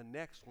value than the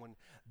next one.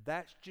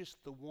 That's just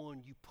the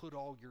one you put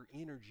all your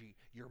energy,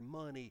 your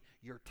money,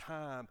 your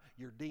time,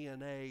 your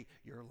DNA,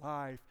 your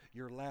life,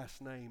 your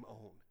last name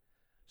on.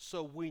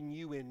 So when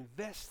you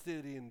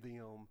invested in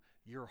them,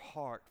 your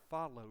heart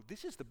followed.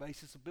 This is the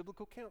basis of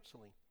biblical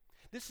counseling.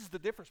 This is the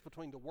difference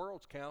between the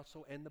world's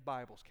counsel and the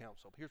Bible's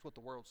counsel. Here's what the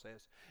world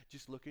says.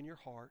 Just look in your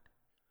heart.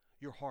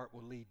 Your heart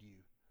will lead you.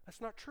 That's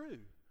not true.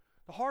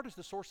 The heart is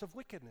the source of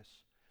wickedness.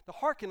 The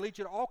heart can lead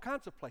you to all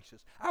kinds of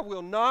places. I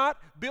will not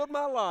build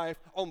my life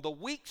on the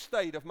weak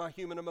state of my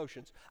human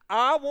emotions.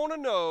 I want to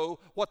know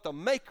what the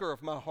maker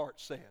of my heart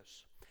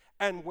says.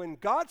 And when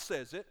God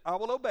says it, I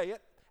will obey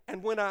it.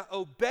 And when I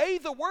obey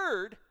the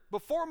word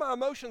before my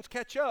emotions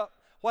catch up,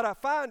 what I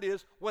find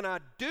is when I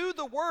do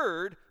the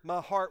word, my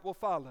heart will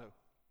follow.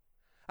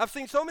 I've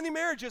seen so many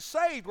marriages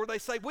saved where they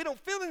say, we don't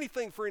feel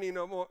anything for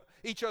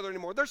each other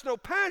anymore. There's no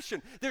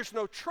passion. There's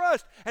no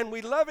trust. And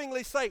we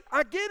lovingly say,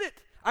 I get it.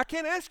 I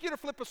can't ask you to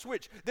flip a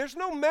switch. There's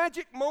no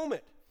magic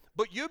moment.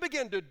 But you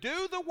begin to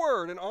do the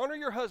word and honor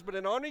your husband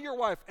and honor your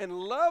wife and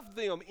love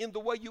them in the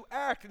way you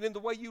act and in the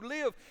way you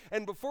live.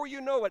 And before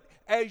you know it,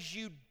 as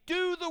you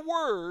do the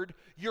word,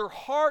 your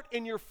heart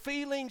and your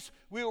feelings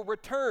will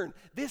return.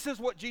 This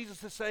is what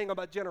Jesus is saying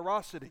about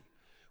generosity.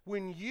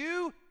 When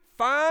you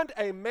find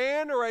a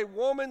man or a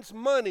woman's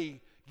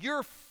money,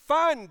 you're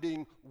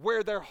finding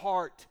where their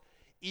heart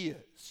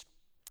is.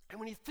 And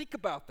when you think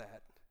about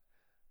that,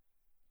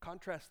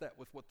 contrast that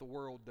with what the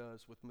world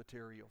does with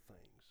material things.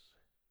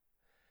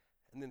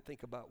 And then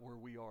think about where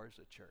we are as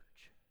a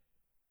church.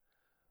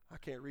 I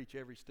can't reach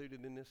every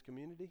student in this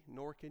community,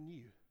 nor can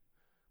you.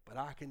 But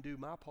I can do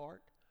my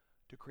part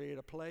to create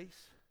a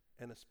place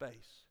and a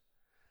space.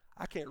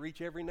 I can't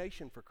reach every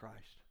nation for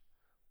Christ.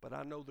 But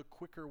I know the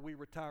quicker we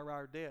retire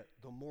our debt,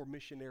 the more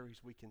missionaries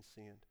we can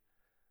send.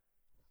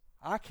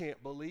 I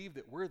can't believe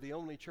that we're the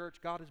only church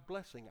God is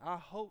blessing. I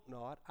hope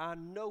not. I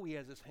know He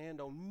has His hand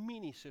on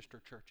many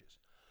sister churches.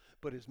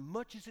 But as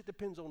much as it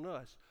depends on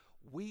us,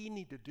 we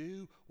need to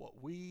do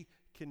what we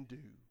can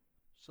do.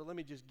 So let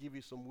me just give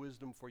you some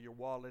wisdom for your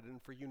wallet,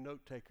 and for you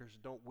note takers,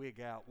 don't wig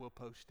out, we'll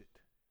post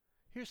it.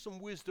 Here's some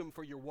wisdom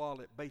for your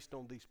wallet based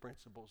on these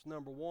principles.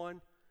 Number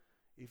one,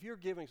 if your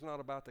giving's not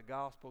about the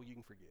gospel, you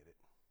can forget it.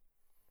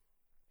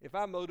 If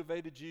I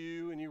motivated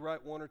you and you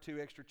write 1 or 2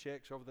 extra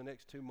checks over the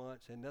next 2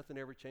 months and nothing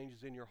ever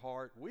changes in your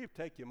heart, we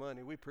take your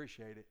money, we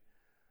appreciate it.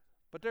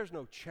 But there's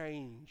no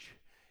change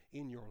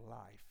in your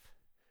life.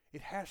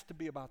 It has to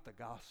be about the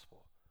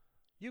gospel.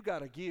 You got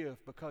to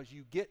give because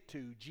you get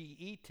to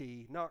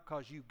G-E-T, not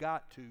because you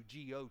got to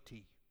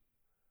G-O-T.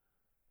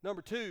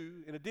 Number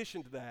two, in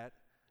addition to that,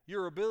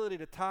 your ability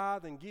to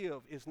tithe and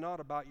give is not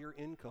about your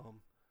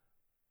income.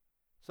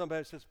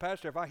 Somebody says,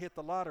 Pastor, if I hit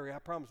the lottery, I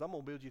promise I'm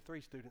going to build you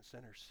 3 student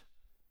centers.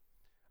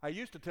 I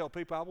used to tell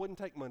people I wouldn't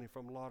take money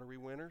from lottery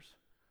winners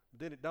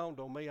Then it dawned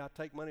on me I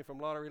take money from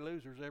lottery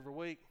losers every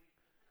week.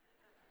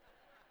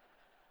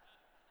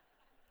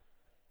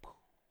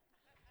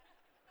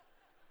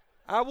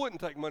 I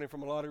wouldn't take money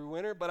from a lottery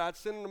winner, but I'd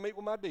send them to meet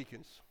with my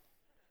deacons.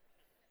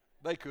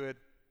 They could.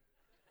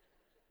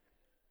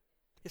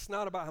 It's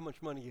not about how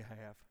much money you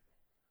have.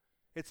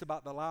 It's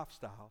about the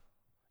lifestyle.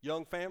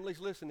 Young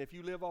families, listen, if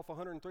you live off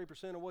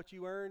 103% of what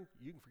you earn,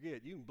 you can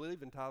forget. You can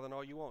believe in tithing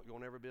all you want. You'll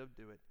never be able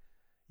to do it.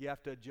 You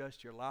have to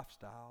adjust your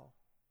lifestyle.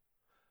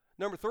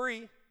 Number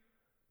 3,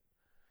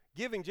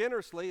 giving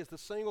generously is the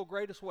single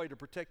greatest way to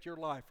protect your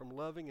life from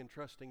loving and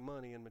trusting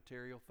money and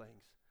material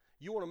things.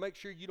 You want to make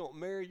sure you don't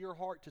marry your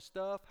heart to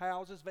stuff,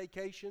 houses,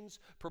 vacations,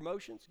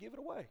 promotions. Give it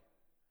away.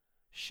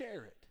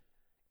 Share it.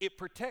 It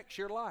protects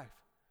your life.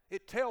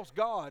 It tells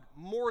God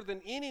more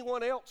than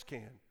anyone else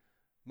can,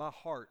 my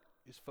heart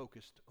is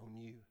focused on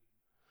you.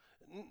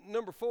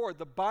 Number 4,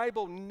 the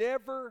Bible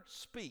never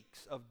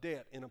speaks of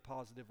debt in a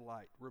positive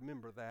light.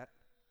 Remember that.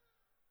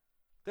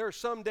 There's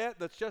some debt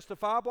that's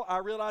justifiable. I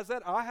realize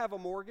that. I have a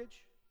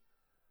mortgage.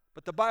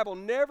 But the Bible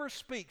never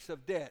speaks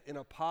of debt in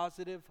a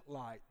positive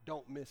light.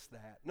 Don't miss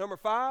that. Number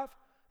 5,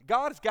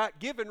 God's got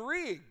giving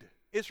rigged.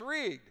 It's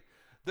rigged.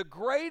 The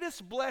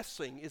greatest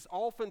blessing is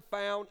often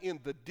found in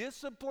the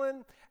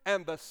discipline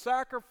and the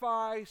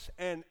sacrifice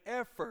and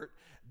effort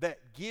that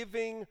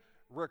giving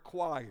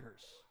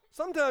requires.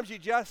 Sometimes you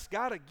just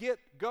got to get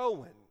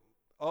going.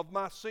 Of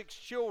my 6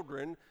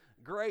 children,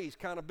 Gray's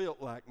kind of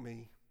built like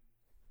me.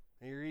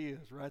 Here he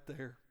is right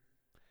there.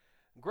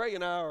 Gray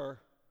and I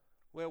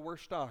we're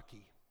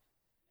stocky.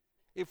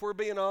 If we're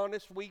being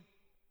honest, we're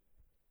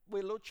a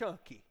little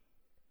chunky.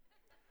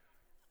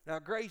 Now,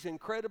 Gray's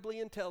incredibly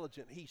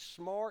intelligent. He's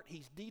smart.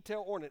 He's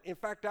detail-oriented. In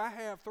fact, I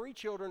have 3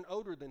 children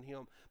older than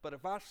him, but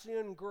if I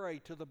send Gray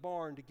to the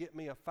barn to get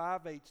me a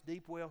 5/8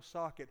 deep well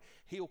socket,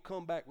 he'll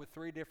come back with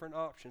 3 different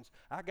options.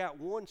 I got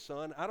one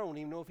son. I don't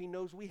even know if he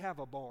knows we have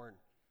a barn.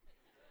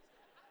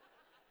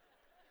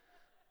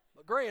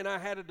 But Gray and I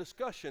had a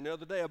discussion the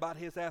other day about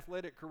his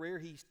athletic career.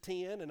 He's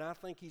 10, and I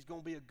think he's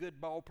going to be a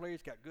good ball player.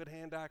 He's got good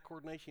hand-eye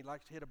coordination. He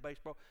likes to hit a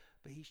baseball.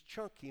 But he's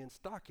chunky and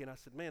stocky. And I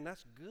said, man,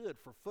 that's good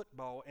for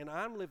football. And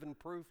I'm living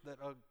proof that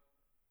a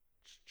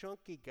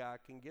chunky guy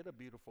can get a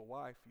beautiful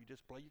wife. You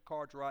just play your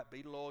cards right,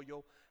 be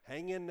loyal,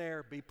 hang in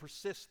there, be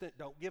persistent,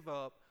 don't give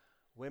up.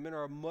 Women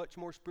are much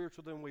more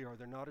spiritual than we are.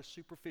 They're not as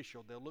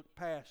superficial. They'll look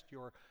past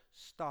your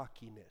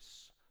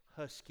stockiness,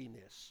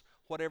 huskiness,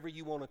 whatever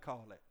you want to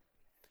call it.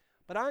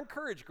 But I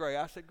encouraged Gray.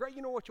 I said, Gray,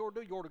 you know what you ought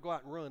to do? You ought to go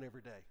out and run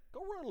every day.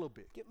 Go run a little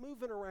bit. Get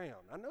moving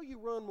around. I know you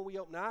run when we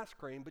open ice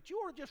cream, but you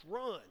ought to just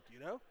run,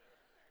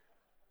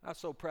 I was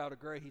so proud of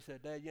Gray. He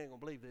said, Dad, you ain't going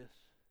to believe this.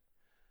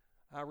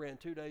 I ran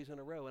 2 days in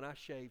a row, and I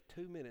shaved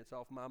 2 minutes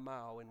off my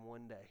mile in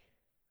one day.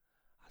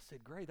 I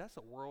said, Gray, that's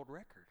a world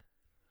record.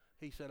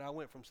 He said, I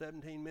went from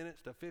 17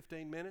 minutes to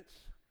 15 minutes.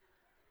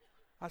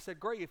 I said,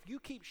 Gray, if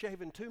you keep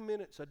shaving 2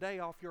 minutes a day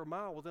off your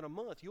mile within a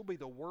month, you'll be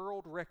the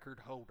world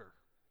record holder.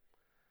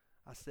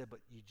 I said, but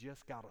you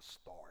just got to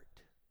start.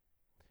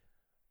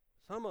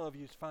 Some of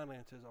you's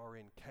finances are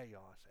in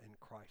chaos and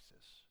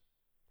crisis.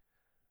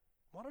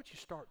 Why don't you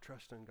start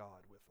trusting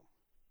God with them?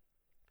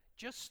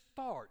 Just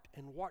start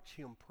and watch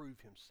Him prove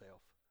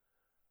Himself.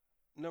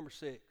 Number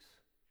 6,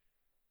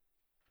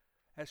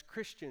 as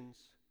Christians,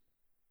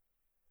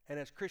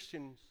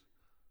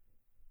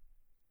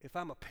 if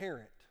I'm a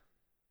parent,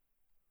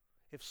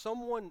 if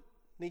someone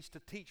needs to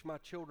teach my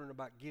children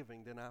about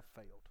giving, then I've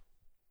failed.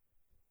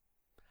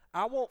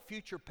 I want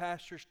future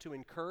pastors to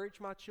encourage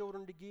my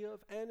children to give,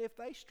 and if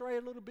they stray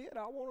a little bit,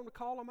 I want them to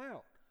call them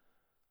out.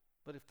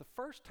 But if the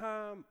first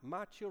time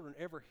my children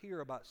ever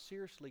hear about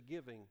seriously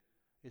giving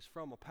is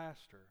from a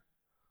pastor,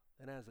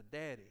 then as a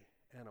daddy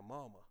and a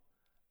mama,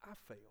 I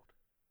failed.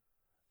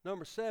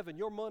 Number 7,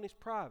 your money's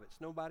private. It's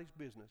nobody's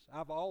business.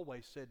 I've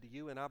always said to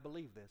you, and I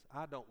believe this,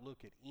 I don't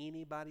look at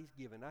anybody's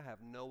giving. I have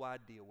no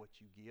idea what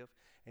you give.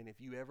 And if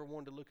you ever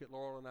wanted to look at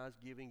Laurel and I's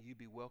giving, you'd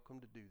be welcome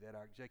to do that.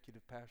 Our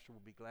executive pastor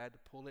will be glad to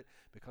pull it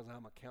because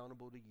I'm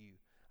accountable to you.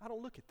 I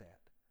don't look at that.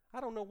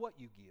 I don't know what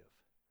you give.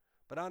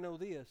 But I know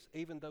this,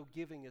 even though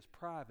giving is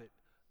private,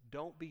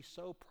 don't be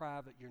so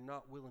private you're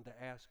not willing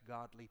to ask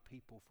godly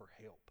people for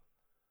help.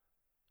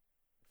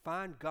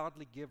 Find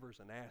godly givers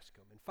and ask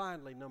them. And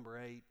finally, number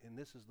 8, and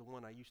this is the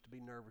one I used to be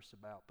nervous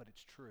about, but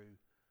it's true.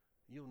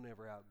 You'll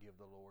never outgive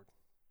the Lord.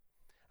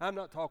 I'm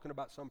not talking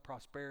about some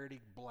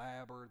prosperity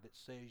blabber that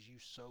says you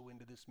sow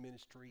into this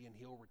ministry and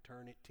He'll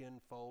return it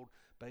tenfold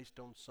based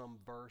on some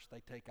verse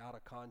they take out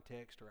of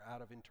context or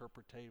out of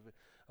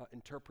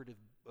interpretive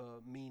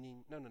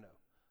meaning. No.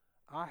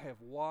 I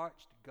have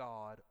watched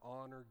God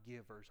honor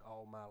givers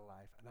all my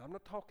life. And I'm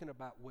not talking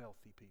about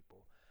wealthy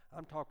people.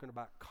 I'm talking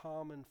about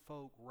common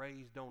folk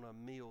raised on a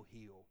mill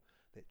hill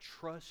that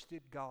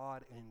trusted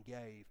God and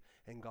gave,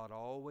 and God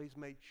always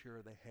made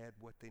sure they had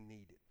what they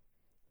needed.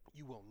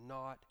 You will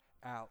not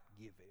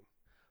outgive Him.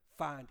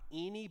 Find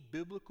any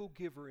biblical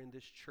giver in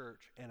this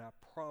church, and I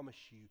promise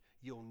you,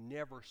 you'll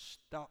never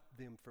stop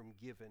them from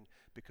giving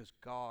because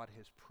God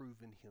has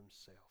proven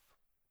Himself.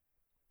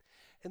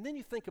 And then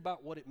you think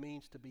about what it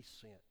means to be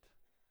sent.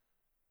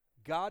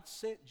 God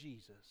sent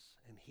Jesus,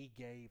 and he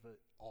gave it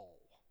all.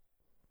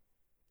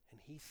 And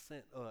he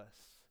sent us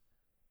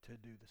to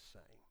do the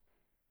same.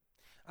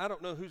 I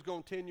don't know who's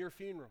going to attend your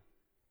funeral.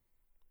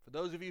 For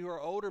those of you who are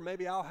older,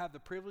 maybe I'll have the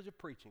privilege of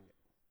preaching it.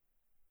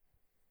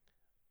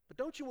 But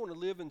don't you want to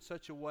live in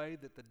such a way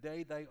that the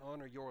day they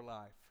honor your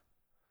life,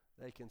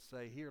 they can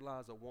say, here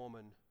lies a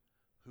woman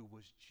who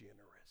was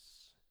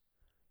generous.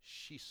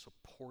 She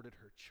supported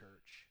her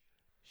church.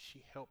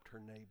 She helped her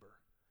neighbor.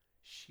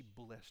 She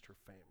blessed her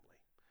family.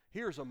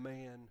 Here's a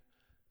man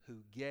who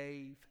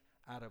gave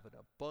out of an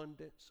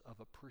abundance of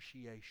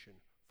appreciation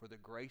for the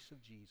grace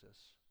of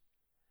Jesus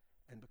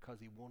and because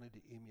he wanted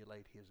to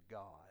emulate his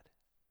God.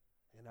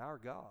 And our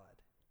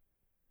God,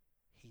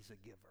 he's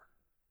a giver.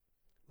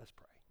 Let's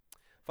pray.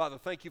 Father,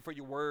 thank you for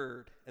your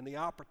word and the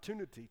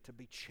opportunity to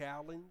be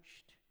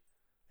challenged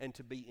and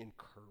to be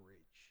encouraged.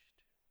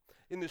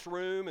 In this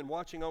room and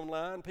watching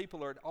online,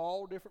 people are at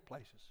all different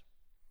places.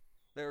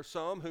 There are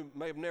some who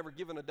may have never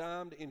given a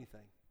dime to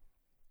anything.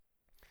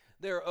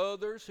 There are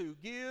others who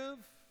give,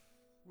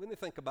 when they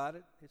think about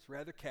it, it's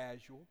rather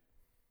casual,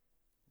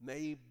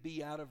 may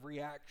be out of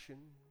reaction,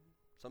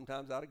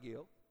 sometimes out of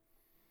guilt.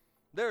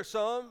 There are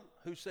some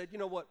who said, you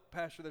know what,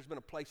 Pastor, there's been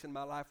a place in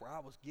my life where I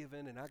was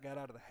giving and I got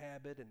out of the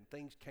habit and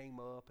things came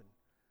up. And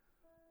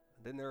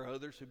then there are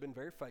others who've been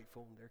very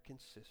faithful and they're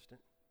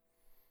consistent.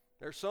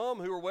 There are some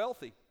who are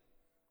wealthy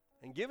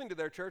and giving to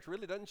their church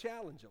really doesn't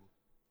challenge them.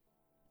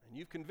 And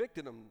you've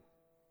convicted them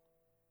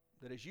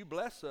that as you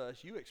bless us,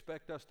 you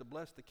expect us to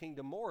bless the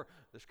kingdom more.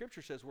 The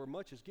scripture says where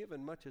much is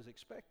given, much is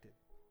expected.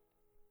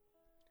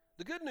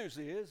 The good news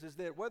is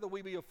that whether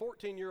we be a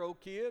 14-year-old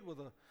kid with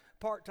a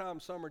part-time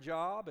summer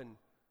job and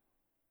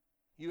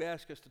you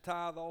ask us to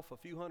tithe off a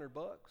few $100,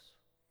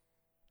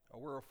 or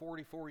we're a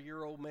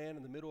 44-year-old man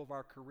in the middle of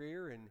our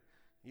career, and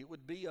it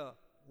would be a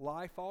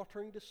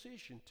life-altering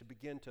decision to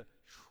begin to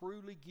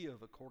truly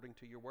give according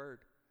to your word.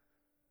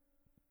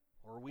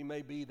 Or we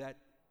may be that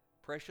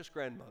precious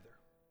grandmother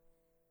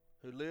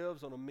who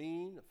lives on a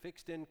mean,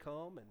 fixed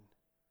income and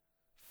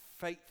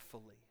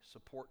faithfully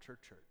supports her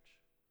church.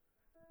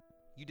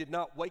 You did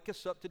not wake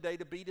us up today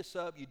to beat us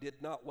up. You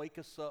did not wake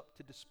us up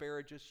to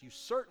disparage us. You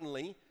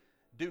certainly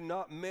do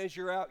not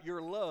measure out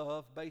your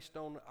love based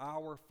on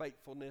our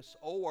faithfulness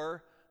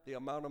or the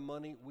amount of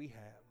money we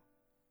have.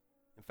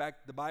 In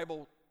fact, the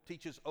Bible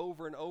teaches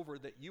over and over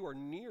that you are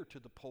near to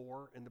the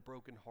poor and the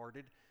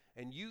brokenhearted.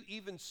 And you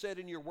even said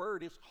in your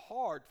word it's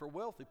hard for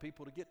wealthy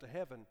people to get to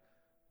heaven,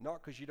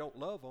 not because you don't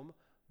love them,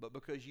 but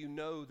because you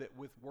know that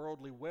with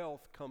worldly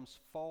wealth comes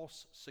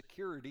false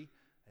security,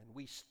 and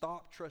we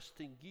stop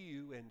trusting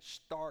you and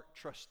start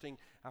trusting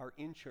our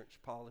insurance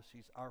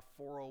policies, our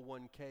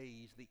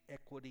 401ks, the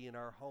equity in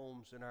our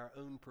homes, and our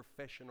own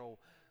professional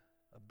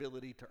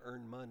ability to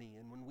earn money.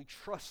 And when we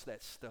trust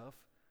that stuff,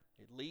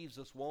 it leaves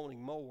us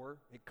wanting more.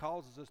 It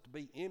causes us to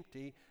be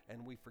empty,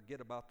 and we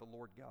forget about the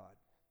Lord God.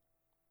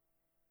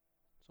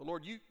 So,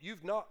 Lord,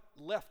 you've not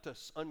left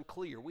us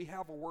unclear. We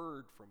have a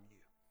word from you.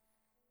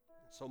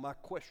 So my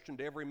question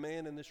to every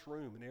man in this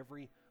room and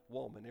every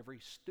woman, every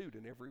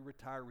student, every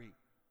retiree,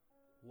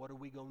 what are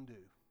we going to do?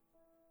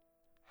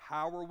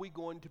 How are we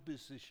going to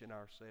position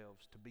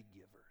ourselves to be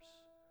givers?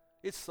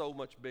 It's so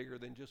much bigger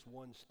than just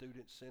one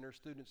student center.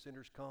 Student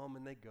centers come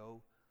and they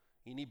go.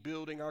 Any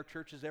building our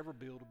church has ever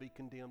built will be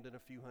condemned in a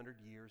few hundred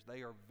years.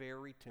 They are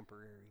very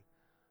temporary.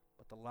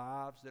 But the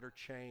lives that are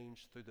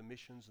changed through the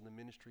missions and the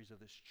ministries of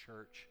this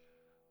church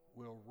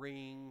will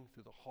ring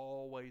through the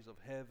hallways of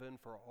heaven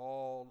for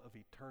all of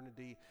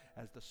eternity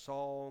as the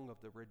song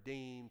of the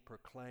redeemed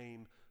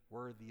proclaim,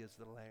 "Worthy is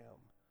the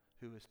Lamb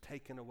who has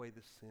taken away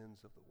the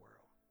sins of the world."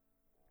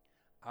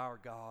 Our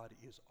God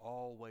is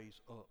always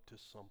up to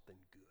something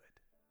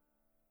good.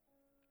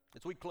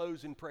 As we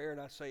close in prayer and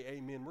I say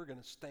amen, we're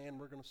going to stand,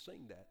 we're going to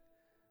sing that.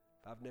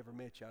 If I've never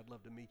met you, I'd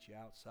love to meet you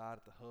outside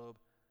at the hub.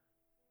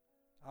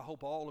 I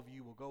hope all of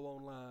you will go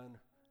online,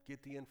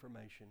 get the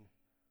information,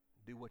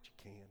 do what you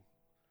can,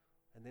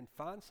 and then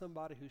find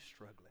somebody who's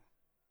struggling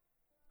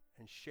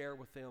and share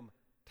with them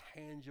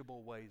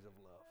tangible ways of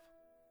love.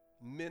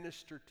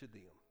 Minister to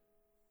them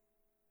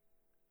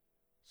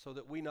so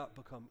that we not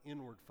become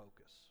inward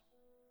focused,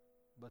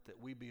 but that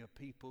we be a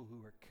people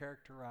who are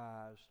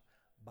characterized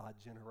by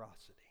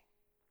generosity.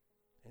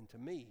 And to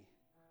me,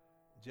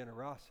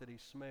 generosity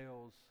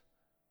smells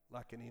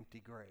like an empty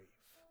grave.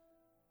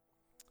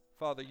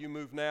 Father, you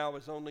move now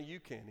as only you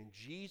can. In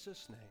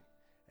Jesus' name,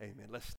 amen. Let's